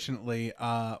 unfortunately,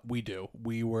 we do.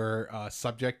 We were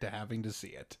subject to having to see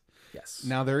it. Yes.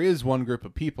 Now there is one group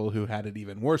of people who had it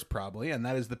even worse, probably, and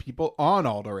that is the people on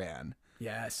Alderaan.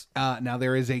 Yes. Now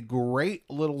there is a great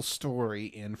little story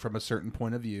in From a Certain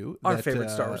Point of View. Our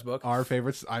favorite Star Wars book. Our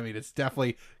favorites. I mean, it's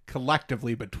definitely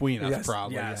collectively between us, Yes,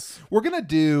 probably. yes. Yeah. We're gonna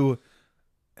do.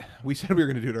 We said we were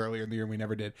gonna do it earlier in the year, and we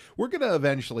never did. We're gonna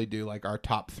eventually do like our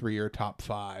top 3 or top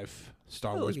 5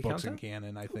 Star Wars like a books in countdown?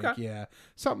 canon. I think, Okay. yeah,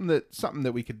 something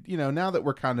that we could, now that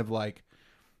we're kind of like.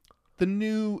 The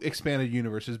new expanded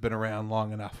universe has been around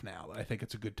long enough now that I think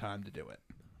it's a good time to do it.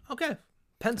 Okay.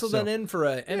 Pencil that in for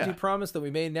an empty promise that we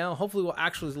made now. Hopefully we'll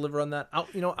actually deliver on that.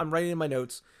 I'm writing in my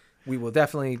notes. We will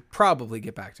probably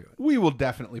get back to it. We will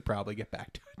definitely probably get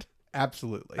back to it.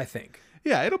 Absolutely. I think.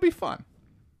 Yeah, it'll be fun.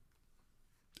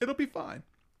 It'll be fine.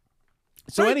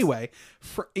 So anyway,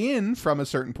 From a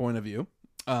Certain Point of View,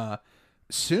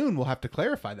 soon we'll have to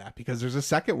clarify that because there's a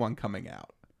second one coming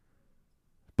out.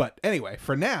 But anyway,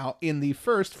 for now, in the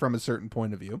first From a Certain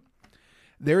Point of View,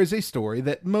 there is a story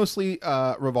that mostly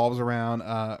revolves around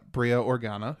Bria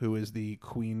Organa, who is the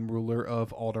queen ruler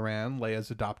of Alderaan,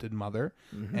 Leia's adopted mother,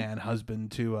 and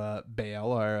husband to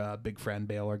Bail, our big friend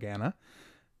Bail Organa.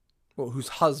 Well, whose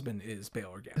husband is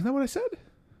Bail Organa. Isn't that what I said?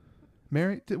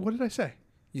 Mary, what did I say?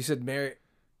 You said Mary.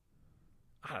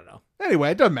 I don't know.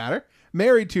 Anyway, it doesn't matter.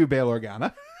 Married to Bail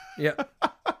Organa. Yeah.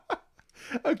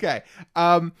 Okay.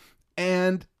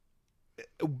 And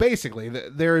basically,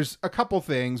 there's a couple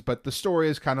things, but the story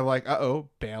is kind of like, uh-oh,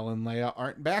 Bail and Leia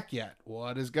aren't back yet.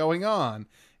 What is going on?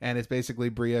 And it's basically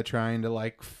Bria trying to,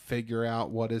 like, figure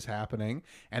out what is happening.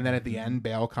 And then at the end,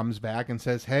 Bail comes back and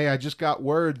says, hey, I just got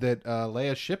word that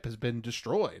Leia's ship has been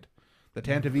destroyed. The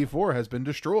Tantive V4 has been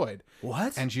destroyed.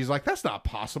 What? And she's like, that's not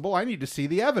possible. I need to see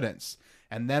the evidence.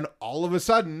 And then all of a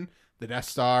sudden, the Death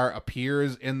Star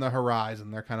appears in the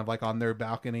horizon. They're kind of like on their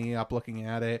balcony up looking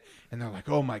at it. And they're like,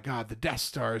 oh my God, the Death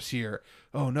Star is here.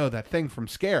 Oh no, that thing from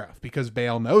Scarif. Because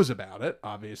Bail knows about it,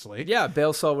 obviously. Yeah,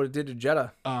 Bail saw what it did to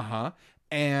Jeddah. Uh-huh.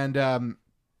 And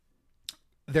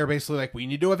they're basically like, we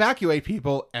need to evacuate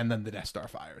people. And then the Death Star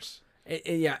fires.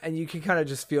 Yeah, and you can kind of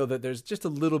just feel that there's just a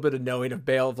little bit of knowing of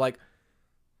Bail of like,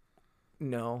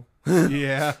 no.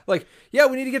 Yeah. Like, yeah,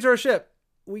 we need to get to our ship.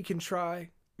 We can try.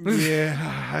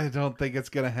 Yeah, I don't think it's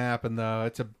going to happen, though.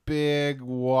 It's a big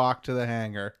walk to the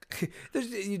hangar.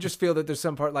 You just feel that there's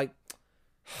some part like,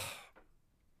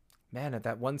 man, at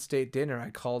that one state dinner,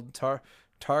 I called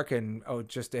Tarkin,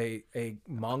 just a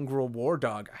mongrel war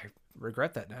dog. I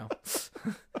regret that now.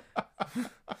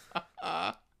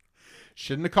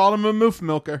 Shouldn't have called him a moof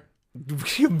milker.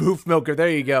 Moof milker,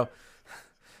 there you go.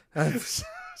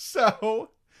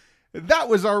 So, that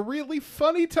was our really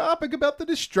funny topic about the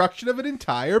destruction of an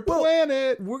entire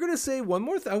planet. We're going to say one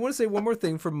more I want to say one more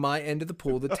thing from my end of the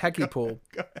pool, the techie pool.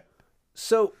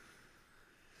 So,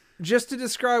 just to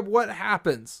describe what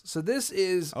happens. So, this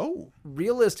is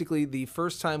realistically the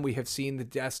first time we have seen the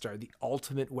Death Star, the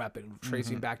ultimate weapon,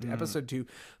 tracing back to episode 2,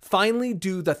 finally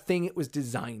do the thing it was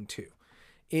designed to.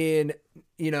 In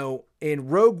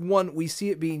Rogue One, we see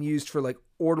it being used for like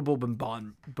audible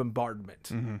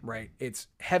bombardment, right? It's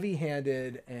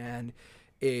heavy-handed and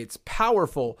it's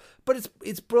powerful, but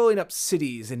it's blowing up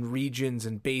cities and regions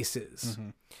and bases.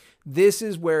 This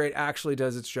is where it actually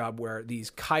does its job, where these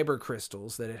kyber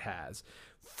crystals that it has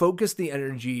focus the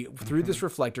energy through this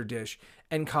reflector dish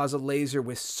and cause a laser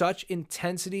with such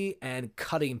intensity and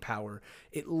cutting power.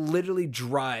 It literally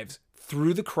drives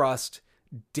through the crust,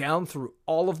 down through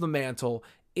all of the mantle,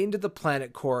 into the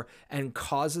planet core, and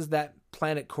causes that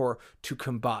planet core to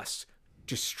combust,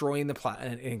 destroying the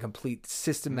planet in a complete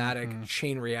systematic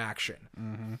chain reaction.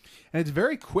 And it's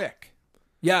very quick.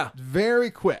 Yeah.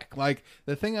 Very quick. Like,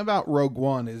 the thing about Rogue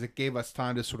One is it gave us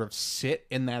time to sort of sit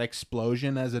in that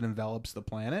explosion as it envelops the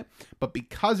planet. But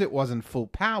because it wasn't full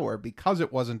power, because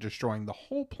it wasn't destroying the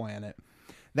whole planet,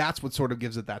 that's what sort of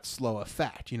gives it that slow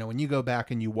effect. You know, when you go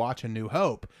back and you watch A New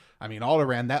Hope, I mean,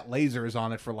 Alderaan, that laser is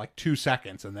on it for like 2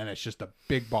 seconds, and then it's just a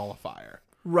big ball of fire.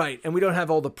 Right, and we don't have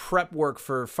all the prep work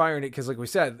for firing it, because like we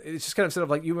said, it's just kind of set up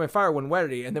like you might fire when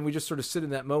ready, and then we just sort of sit in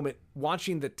that moment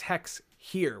watching the techs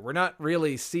here. We're not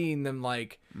really seeing them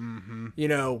like,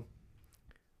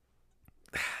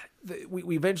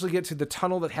 we eventually get to the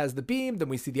tunnel that has the beam, then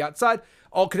we see the outside,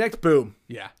 all connect, boom.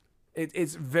 Yeah.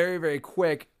 It's very, very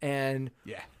quick, and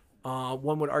yeah.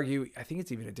 One would argue, I think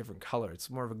it's even a different color. It's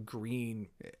more of a green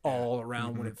all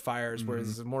around when it fires, whereas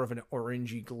it's more of an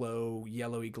orangey glow,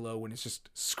 yellowy glow when it's just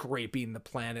scraping the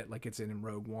planet like it's in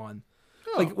Rogue One.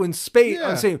 Oh, like when space,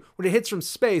 I'm saying when it hits from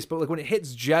space, but like when it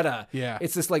hits Jeddah,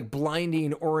 it's this like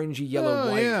blinding orangey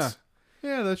yellow white.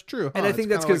 Yeah, that's true. And I think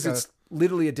that's because it's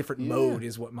literally a different mode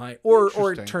is what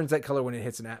or it turns that color when it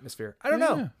hits an atmosphere. I don't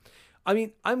know. I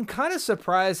mean, I'm kind of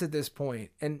surprised at this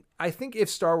point, and I think if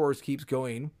Star Wars keeps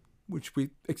going, which we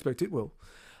expect it will,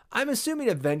 I'm assuming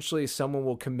eventually someone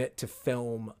will commit to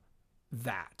film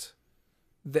that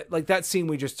like that scene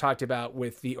we just talked about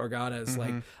with the Organas.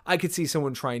 Like, I could see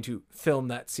someone trying to film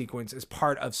that sequence as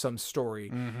part of some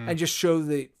story and just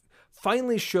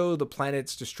finally show the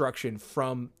planet's destruction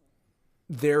from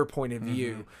their point of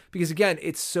view. Because again,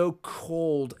 it's so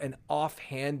cold and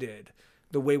offhanded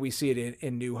the way we see it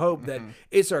in New Hope that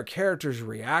it's our characters'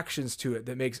 reactions to it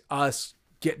that makes us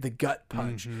get the gut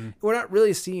punch. We're not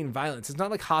really seeing violence. It's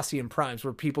not like Hassian Primes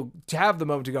where people have the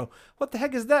moment to go, what the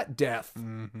heck is that death?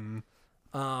 And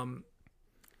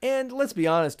let's be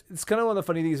honest, it's kind of one of the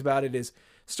funny things about it is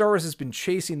Star Wars has been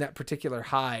chasing that particular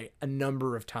high a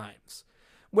number of times.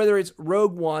 Whether it's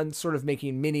Rogue One sort of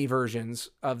making mini versions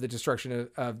of the destruction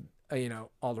of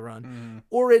Alderaan,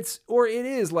 or it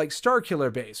is like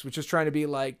Starkiller Base, which is trying to be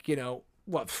like,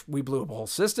 we blew up a whole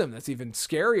system that's even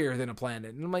scarier than a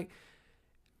planet. And I'm like,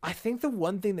 I think the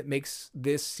one thing that makes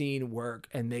this scene work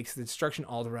and makes the destruction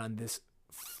Alderaan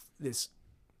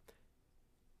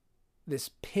this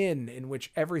pin in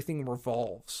which everything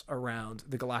revolves around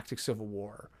the Galactic Civil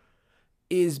War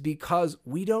is because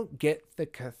we don't get the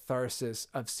catharsis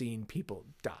of seeing people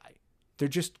die. They're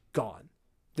just gone.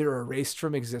 They're erased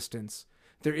from existence.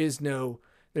 There's no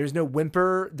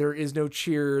whimper. There is no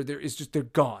cheer. They're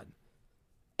gone.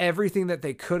 Everything that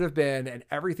they could have been and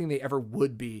everything they ever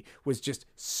would be was just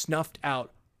snuffed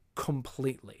out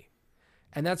completely.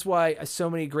 And that's why so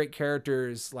many great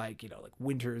characters, like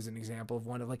Winter is an example of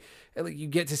one of like you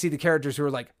get to see the characters who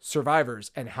are like survivors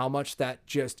and how much that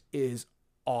just is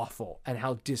awful and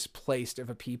how displaced of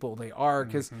a people they are.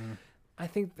 Because I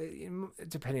think that,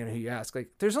 depending on who you ask, like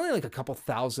there's only like a couple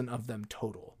thousand of them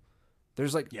total.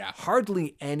 There's like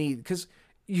hardly any, because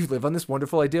you live on this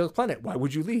wonderful idyllic planet. Why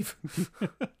would you leave?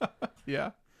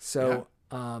 Yeah. So,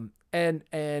 and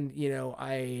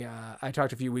I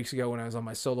talked a few weeks ago when I was on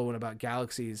my solo one about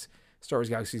Star Wars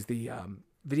Galaxies, the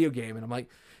video game. And I'm like,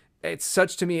 it's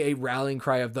such to me a rallying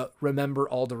cry of the remember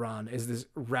Alderaan is this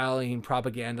rallying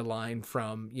propaganda line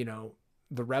from,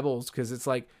 the rebels. Cause it's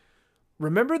like,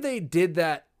 remember they did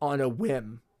that on a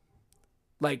whim.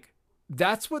 Like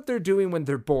that's what they're doing when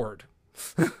they're bored.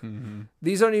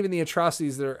 These aren't even the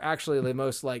atrocities that are actually the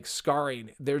most like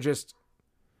scarring. They're just,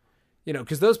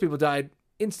 because those people died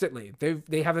instantly.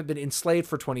 They haven't been enslaved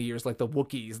for 20 years like the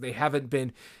Wookiees. They haven't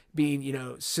been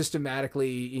being,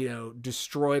 systematically,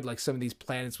 destroyed like some of these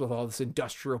planets with all this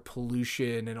industrial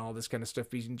pollution and all this kind of stuff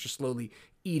being just slowly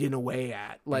eaten away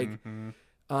at. Like,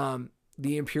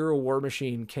 the Imperial war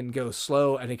machine can go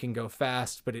slow and it can go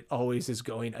fast, but it always is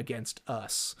going against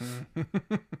us.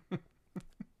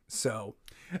 So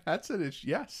that's it.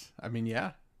 Yes. I mean,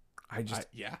 yeah.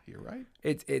 You're right.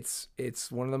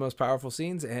 It's one of the most powerful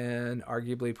scenes and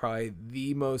arguably probably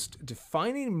the most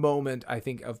defining moment, I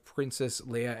think, of Princess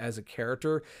Leia as a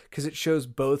character, because it shows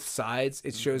both sides.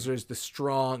 It shows her as the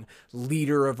strong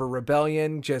leader of a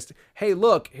rebellion. Just, hey,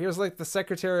 look, here's like the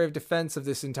Secretary of Defense of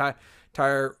this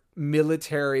entire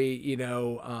military,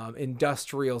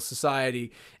 industrial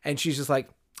society. And she's just like,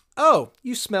 oh,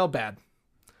 you smell bad.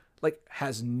 Like,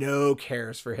 has no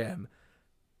cares for him.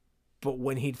 But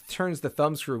when he turns the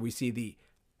thumbscrew, we see the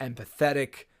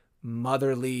empathetic,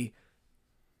 motherly,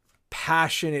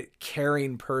 passionate,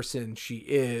 caring person she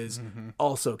is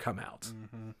also come out.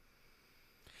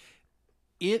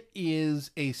 It is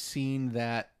a scene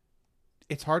that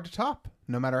it's hard to top.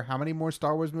 No matter how many more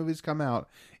Star Wars movies come out,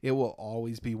 it will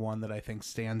always be one that I think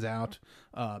stands out.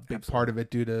 Big part of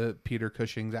it due to Peter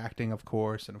Cushing's acting, of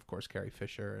course, and of course Carrie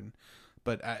Fisher.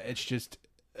 But it's just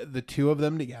the two of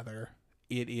them together.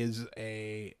 It is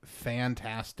a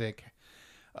fantastic,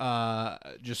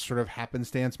 just sort of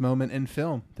happenstance moment in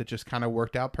film that just kind of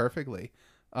worked out perfectly.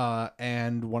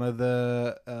 And one of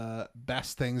the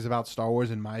best things about Star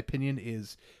Wars, in my opinion,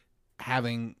 is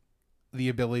having the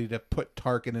ability to put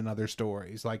Tarkin in other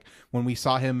stories. Like when we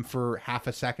saw him for half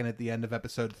a second at the end of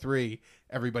Episode 3,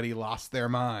 everybody lost their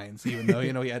minds, even though,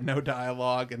 he had no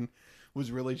dialogue and was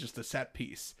really just a set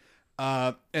piece.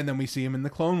 And then we see him in the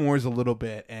Clone Wars a little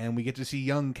bit, and we get to see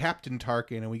young Captain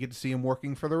Tarkin, and we get to see him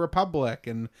working for the Republic,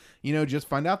 and, just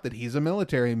find out that he's a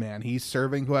military man. He's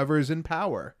serving whoever is in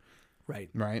power. Right.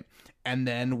 And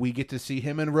then we get to see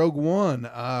him in Rogue One,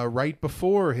 right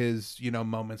before his,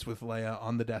 moments with Leia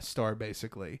on the Death Star,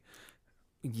 basically.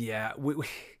 Yeah.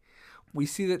 We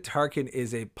see that Tarkin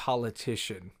is a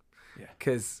politician. Yeah.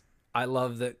 Because I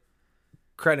love that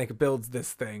Krennic builds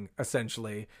this thing,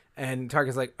 essentially, and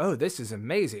Tarkin's like, oh, this is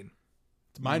amazing.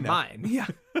 It's mine now. Yeah.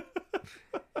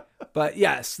 But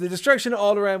yes, the destruction of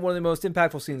Alderaan, one of the most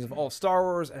impactful scenes of all Star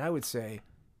Wars, and I would say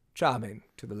charming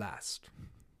to the last.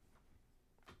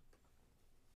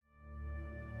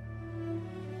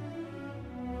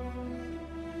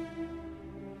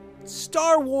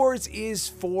 Star Wars is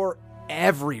for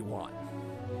everyone.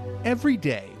 Every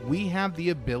day, we have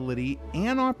the ability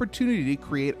and opportunity to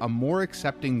create a more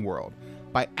accepting world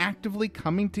by actively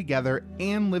coming together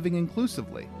and living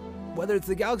inclusively. Whether it's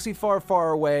the galaxy far,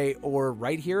 far away or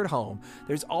right here at home,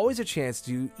 there's always a chance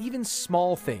to do even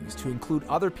small things to include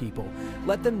other people,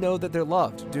 let them know that they're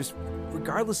loved. Just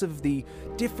regardless of the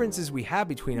differences we have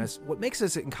between us, what makes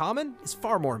us in common is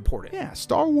far more important. Yeah,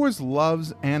 Star Wars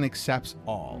loves and accepts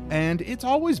all, and it's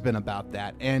always been about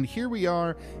that. And here we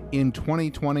are in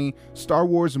 2020, Star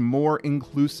Wars more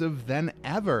inclusive than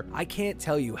ever. I can't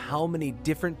tell you how many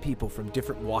different people from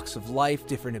different walks of life,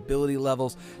 different ability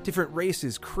levels, different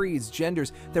races, creeds,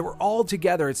 genders, that were all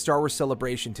together at Star Wars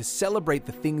Celebration to celebrate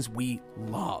the things we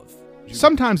love.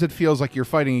 Sometimes it feels like you're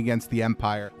fighting against the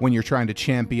Empire when you're trying to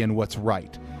champion what's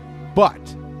right. But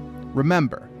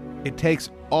remember, it takes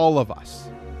all of us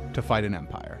to fight an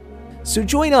empire. So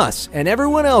join us and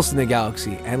everyone else in the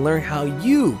galaxy and learn how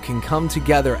you can come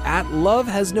together at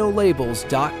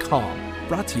lovehasnolabels.com.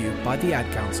 Brought to you by the Ad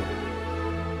Council.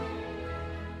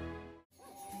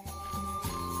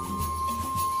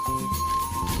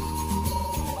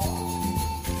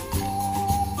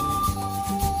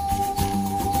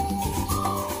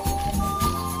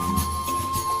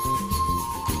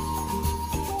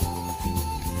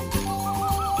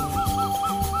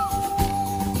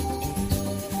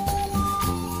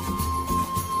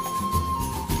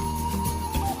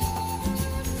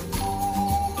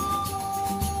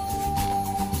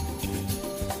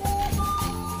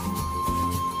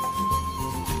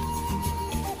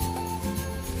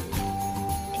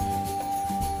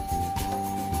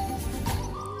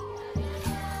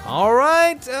 All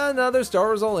right, another Star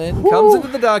Wars All In comes into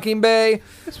the docking bay.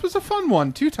 This was a fun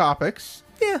one. 2 topics.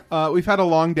 Yeah. We've had a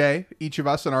long day, each of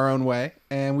us in our own way,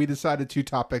 and we decided 2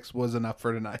 topics was enough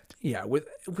for tonight. Yeah,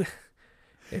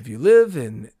 if you live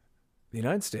in the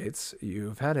United States,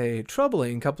 you've had a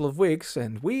troubling couple of weeks,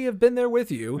 and we have been there with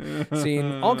you,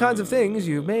 seeing all kinds of things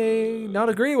you may not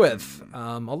agree with.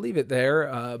 I'll leave it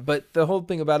there. But the whole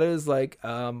thing about it is like,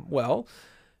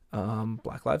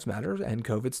 Black Lives Matter and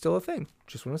COVID's still a thing.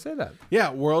 Just want to say that.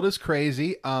 Yeah, world is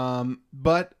crazy.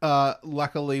 But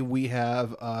luckily we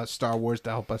have Star Wars to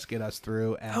help us get us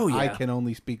through. And I can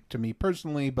only speak to me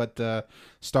personally, but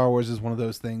Star Wars is one of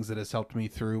those things that has helped me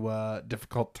through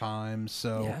difficult times.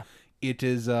 So it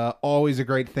is always a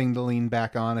great thing to lean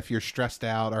back on if you're stressed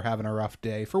out or having a rough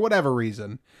day for whatever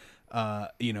reason.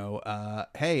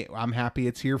 Hey, I'm happy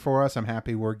it's here for us. I'm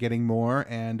happy we're getting more,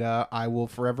 and I will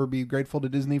forever be grateful to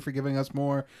Disney for giving us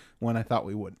more when I thought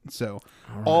we wouldn't. So,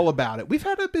 all about it. We've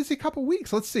had a busy couple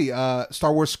weeks. Let's see.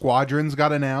 Star Wars Squadrons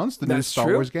got announced, the new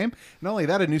Star Wars game. Not only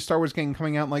that, a new Star Wars game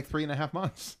coming out in like 3.5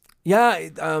 months. Yeah,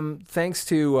 thanks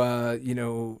to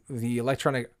the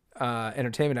Electronic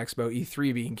Entertainment Expo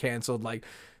E3 being canceled, like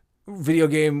video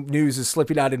game news is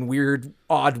slipping out in weird,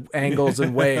 odd angles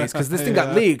and ways because this thing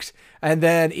got leaked, and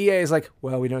then EA is like,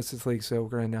 "Well, we noticed it's leaked, so we're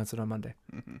going to announce it on Monday."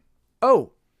 Mm-hmm.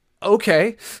 Oh,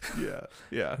 okay.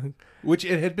 Yeah. Which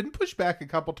it had been pushed back a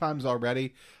couple times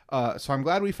already, so I'm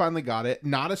glad we finally got it.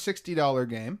 Not a $60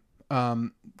 game.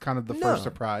 Kind of the first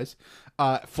surprise.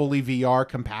 Fully VR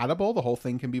compatible. The whole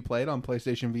thing can be played on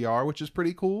PlayStation VR, which is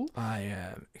pretty cool. I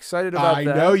am excited about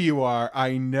that.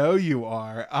 I know you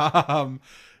are.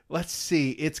 Let's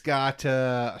see. It's got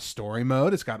a story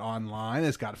mode. It's got online.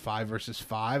 It's got 5 versus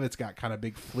 5. It's got kind of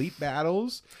big fleet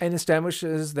battles. And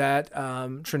establishes that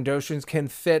Trandoshans can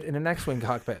fit in an X-Wing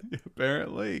cockpit.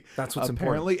 Apparently. That's what's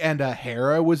important. And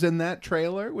Hera was in that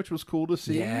trailer, which was cool to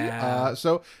see. Yeah.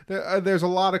 So there's a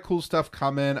lot of cool stuff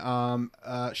coming.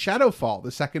 Shadowfall,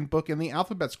 the second book in the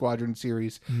Alphabet Squadron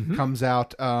series, comes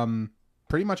out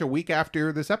pretty much a week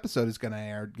after this episode is going to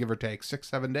air, give or take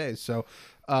 6-7 days. So,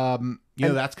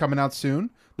 that's coming out soon.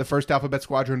 The first Alphabet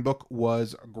Squadron book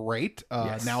was great.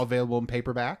 Now available in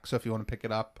paperback. So if you want to pick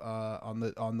it up on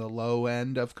the low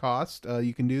end of cost,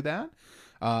 you can do that.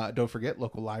 Don't forget,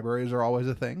 local libraries are always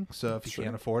a thing. So if you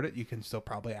can't afford it, you can still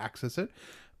probably access it.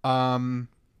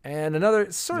 And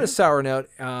another sort of sour note,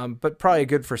 but probably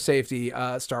good for safety.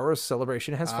 Star Wars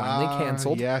Celebration has finally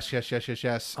canceled. Yes.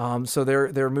 So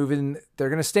they're moving. They're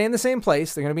going to stay in the same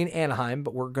place. They're going to be in Anaheim,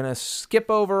 but we're going to skip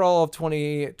over all of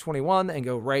 2021 and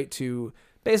go right to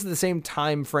basically the same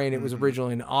time frame it was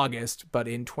originally in August, but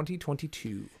in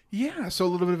 2022. Yeah. So a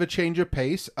little bit of a change of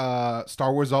pace.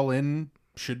 Star Wars All In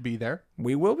should be there.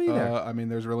 We will be there. I mean,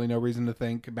 there's really no reason to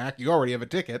think, Mac, you already have a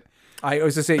ticket. I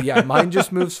was to say, mine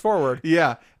just moves forward.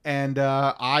 Yeah, and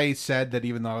I said that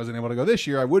even though I wasn't able to go this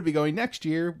year, I would be going next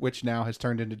year, which now has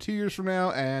turned into 2 years from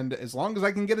now, and as long as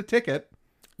I can get a ticket,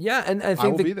 and I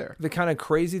think will be there. The kind of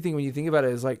crazy thing when you think about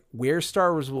it is like where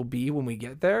Star Wars will be when we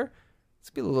get there. It's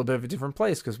be a little bit of a different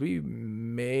place because we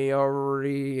may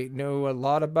already know a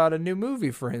lot about a new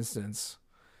movie, for instance.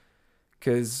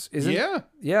 Because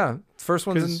first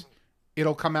one's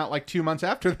it'll come out like 2 months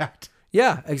after that.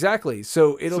 Yeah, exactly.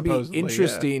 So it'll be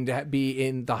interesting to be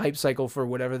in the hype cycle for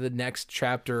whatever the next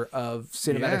chapter of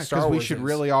cinematic Star Wars is. We should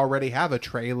really already have a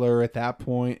trailer at that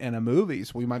point and a movie,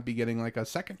 so we might be getting like a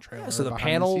second trailer. So the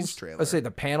panels, let's say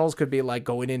the panels could be like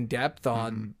going in depth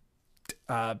on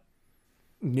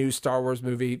new Star Wars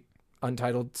movie,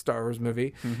 untitled Star Wars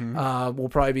movie. We'll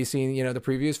probably be seeing the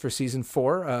previews for season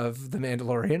 4 of The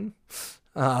Mandalorian.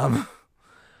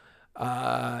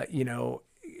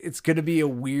 It's going to be a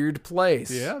weird place.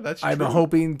 Yeah, that's true. I'm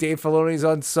hoping Dave Filoni's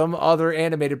on some other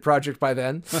animated project by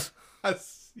then.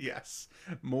 Yes.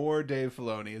 More Dave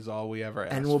Filoni is all we ever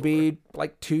ask And we'll be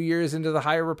like 2 years into the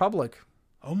Higher Republic.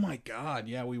 Oh my God.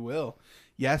 Yeah, we will.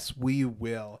 Yes, we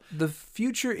will. The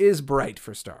future is bright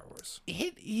for Star Wars.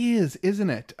 It is, isn't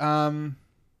it?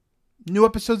 New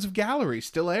episodes of Gallery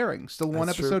still airing. Still one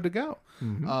episode to go.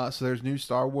 So there's new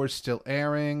Star Wars still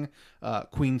airing.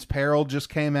 Queen's Peril just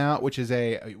came out, which is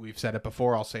we've said it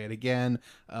before, I'll say it again,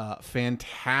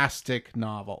 fantastic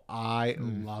novel. I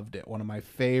loved it. One of my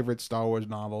favorite Star Wars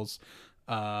novels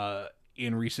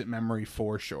in recent memory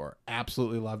for sure.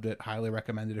 Absolutely loved it. Highly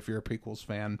recommend it if you're a prequels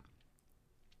fan.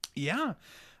 Yeah.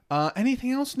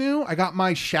 Anything else new? I got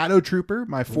my Shadow Trooper,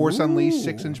 my Force Unleashed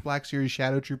 6-inch Black Series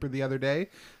Shadow Trooper the other day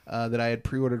that I had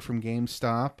pre-ordered from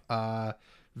GameStop.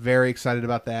 Very excited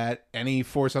about that. Any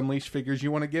Force Unleashed figures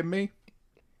you want to give me?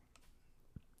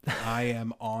 I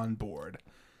am on board.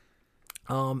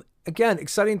 again,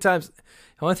 exciting times.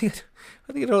 I think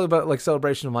totally about like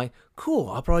celebration. I'm like, cool.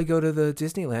 I'll probably go to the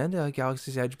Disneyland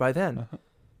Galaxy's Edge by then.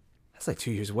 That's like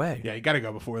 2 years away. Yeah, you got to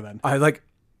go before then. I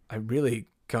really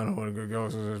kind of want to go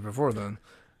Galaxy's Edge before then.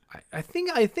 I think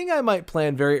I might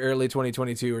plan very early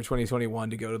 2022 or 2021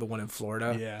 to go to the one in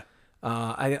Florida. Yeah.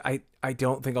 I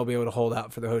don't think I'll be able to hold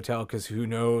out for the hotel because who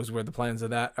knows where the plans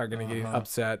of that are going to get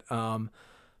upset.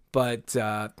 But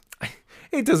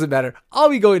it doesn't matter. I'll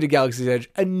be going to Galaxy's Edge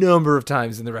a number of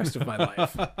times in the rest of my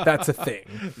life. That's a thing.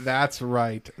 That's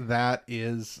right. That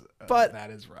is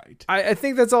right. I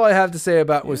think that's all I have to say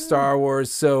about with Star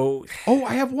Wars. So,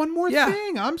 I have one more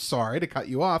thing. I'm sorry to cut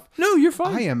you off. No, you're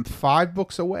fine. I am 5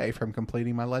 books away from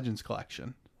completing my Legends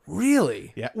collection.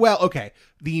 Really? Yeah. Well, okay.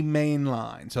 The main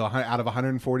line. So out of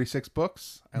 146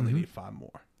 books, I only need 5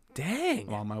 more. Dang.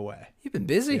 I'm on my way. You've been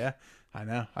busy. Yeah, I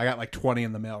know. I got like 20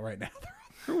 in the mail right now.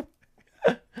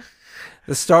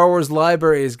 The Star Wars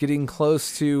library is getting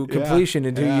close to completion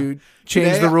until you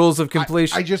change Today, the rules of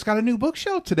completion. I just got a new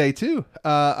bookshelf today too.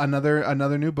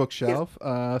 Another new bookshelf.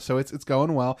 So it's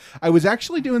going well. I was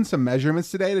actually doing some measurements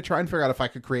today to try and figure out if I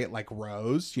could create like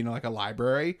rows, like a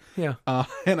library. Yeah.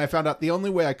 And I found out the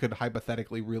only way I could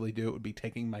hypothetically really do it would be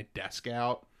taking my desk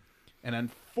out. And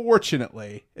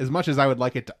unfortunately, as much as I would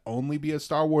like it to only be a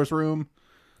Star Wars room,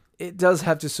 it does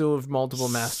have to serve multiple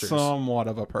masters. Somewhat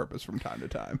of a purpose from time to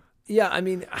time. Yeah, I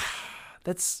mean,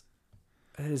 that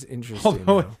is interesting.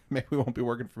 Although maybe we won't be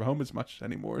working from home as much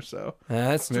anymore, so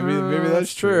that's maybe true. that's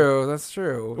That's true. That's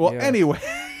true. Well, yeah. anyway,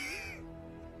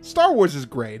 Star Wars is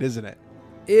great, isn't it?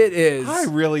 It is. I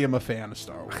really am a fan of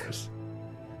Star Wars.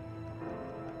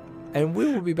 And we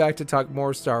will be back to talk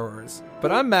more Star Wars.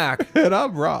 But I'm Mac. And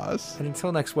I'm Ross. And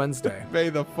until next Wednesday. May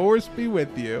the Force be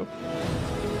with you.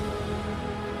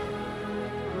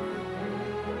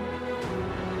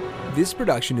 This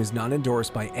production is not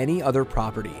endorsed by any other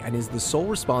property and is the sole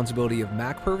responsibility of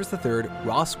Mac Purvis III,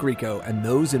 Ross Grieco, and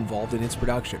those involved in its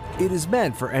production. It is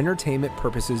meant for entertainment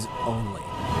purposes only.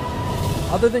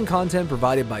 Other than content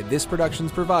provided by this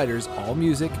production's providers, all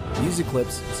music, music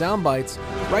clips, sound bites,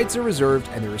 rights are reserved,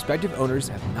 and their respective owners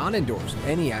have not endorsed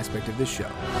any aspect of this show.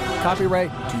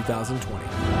 Copyright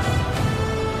 2020.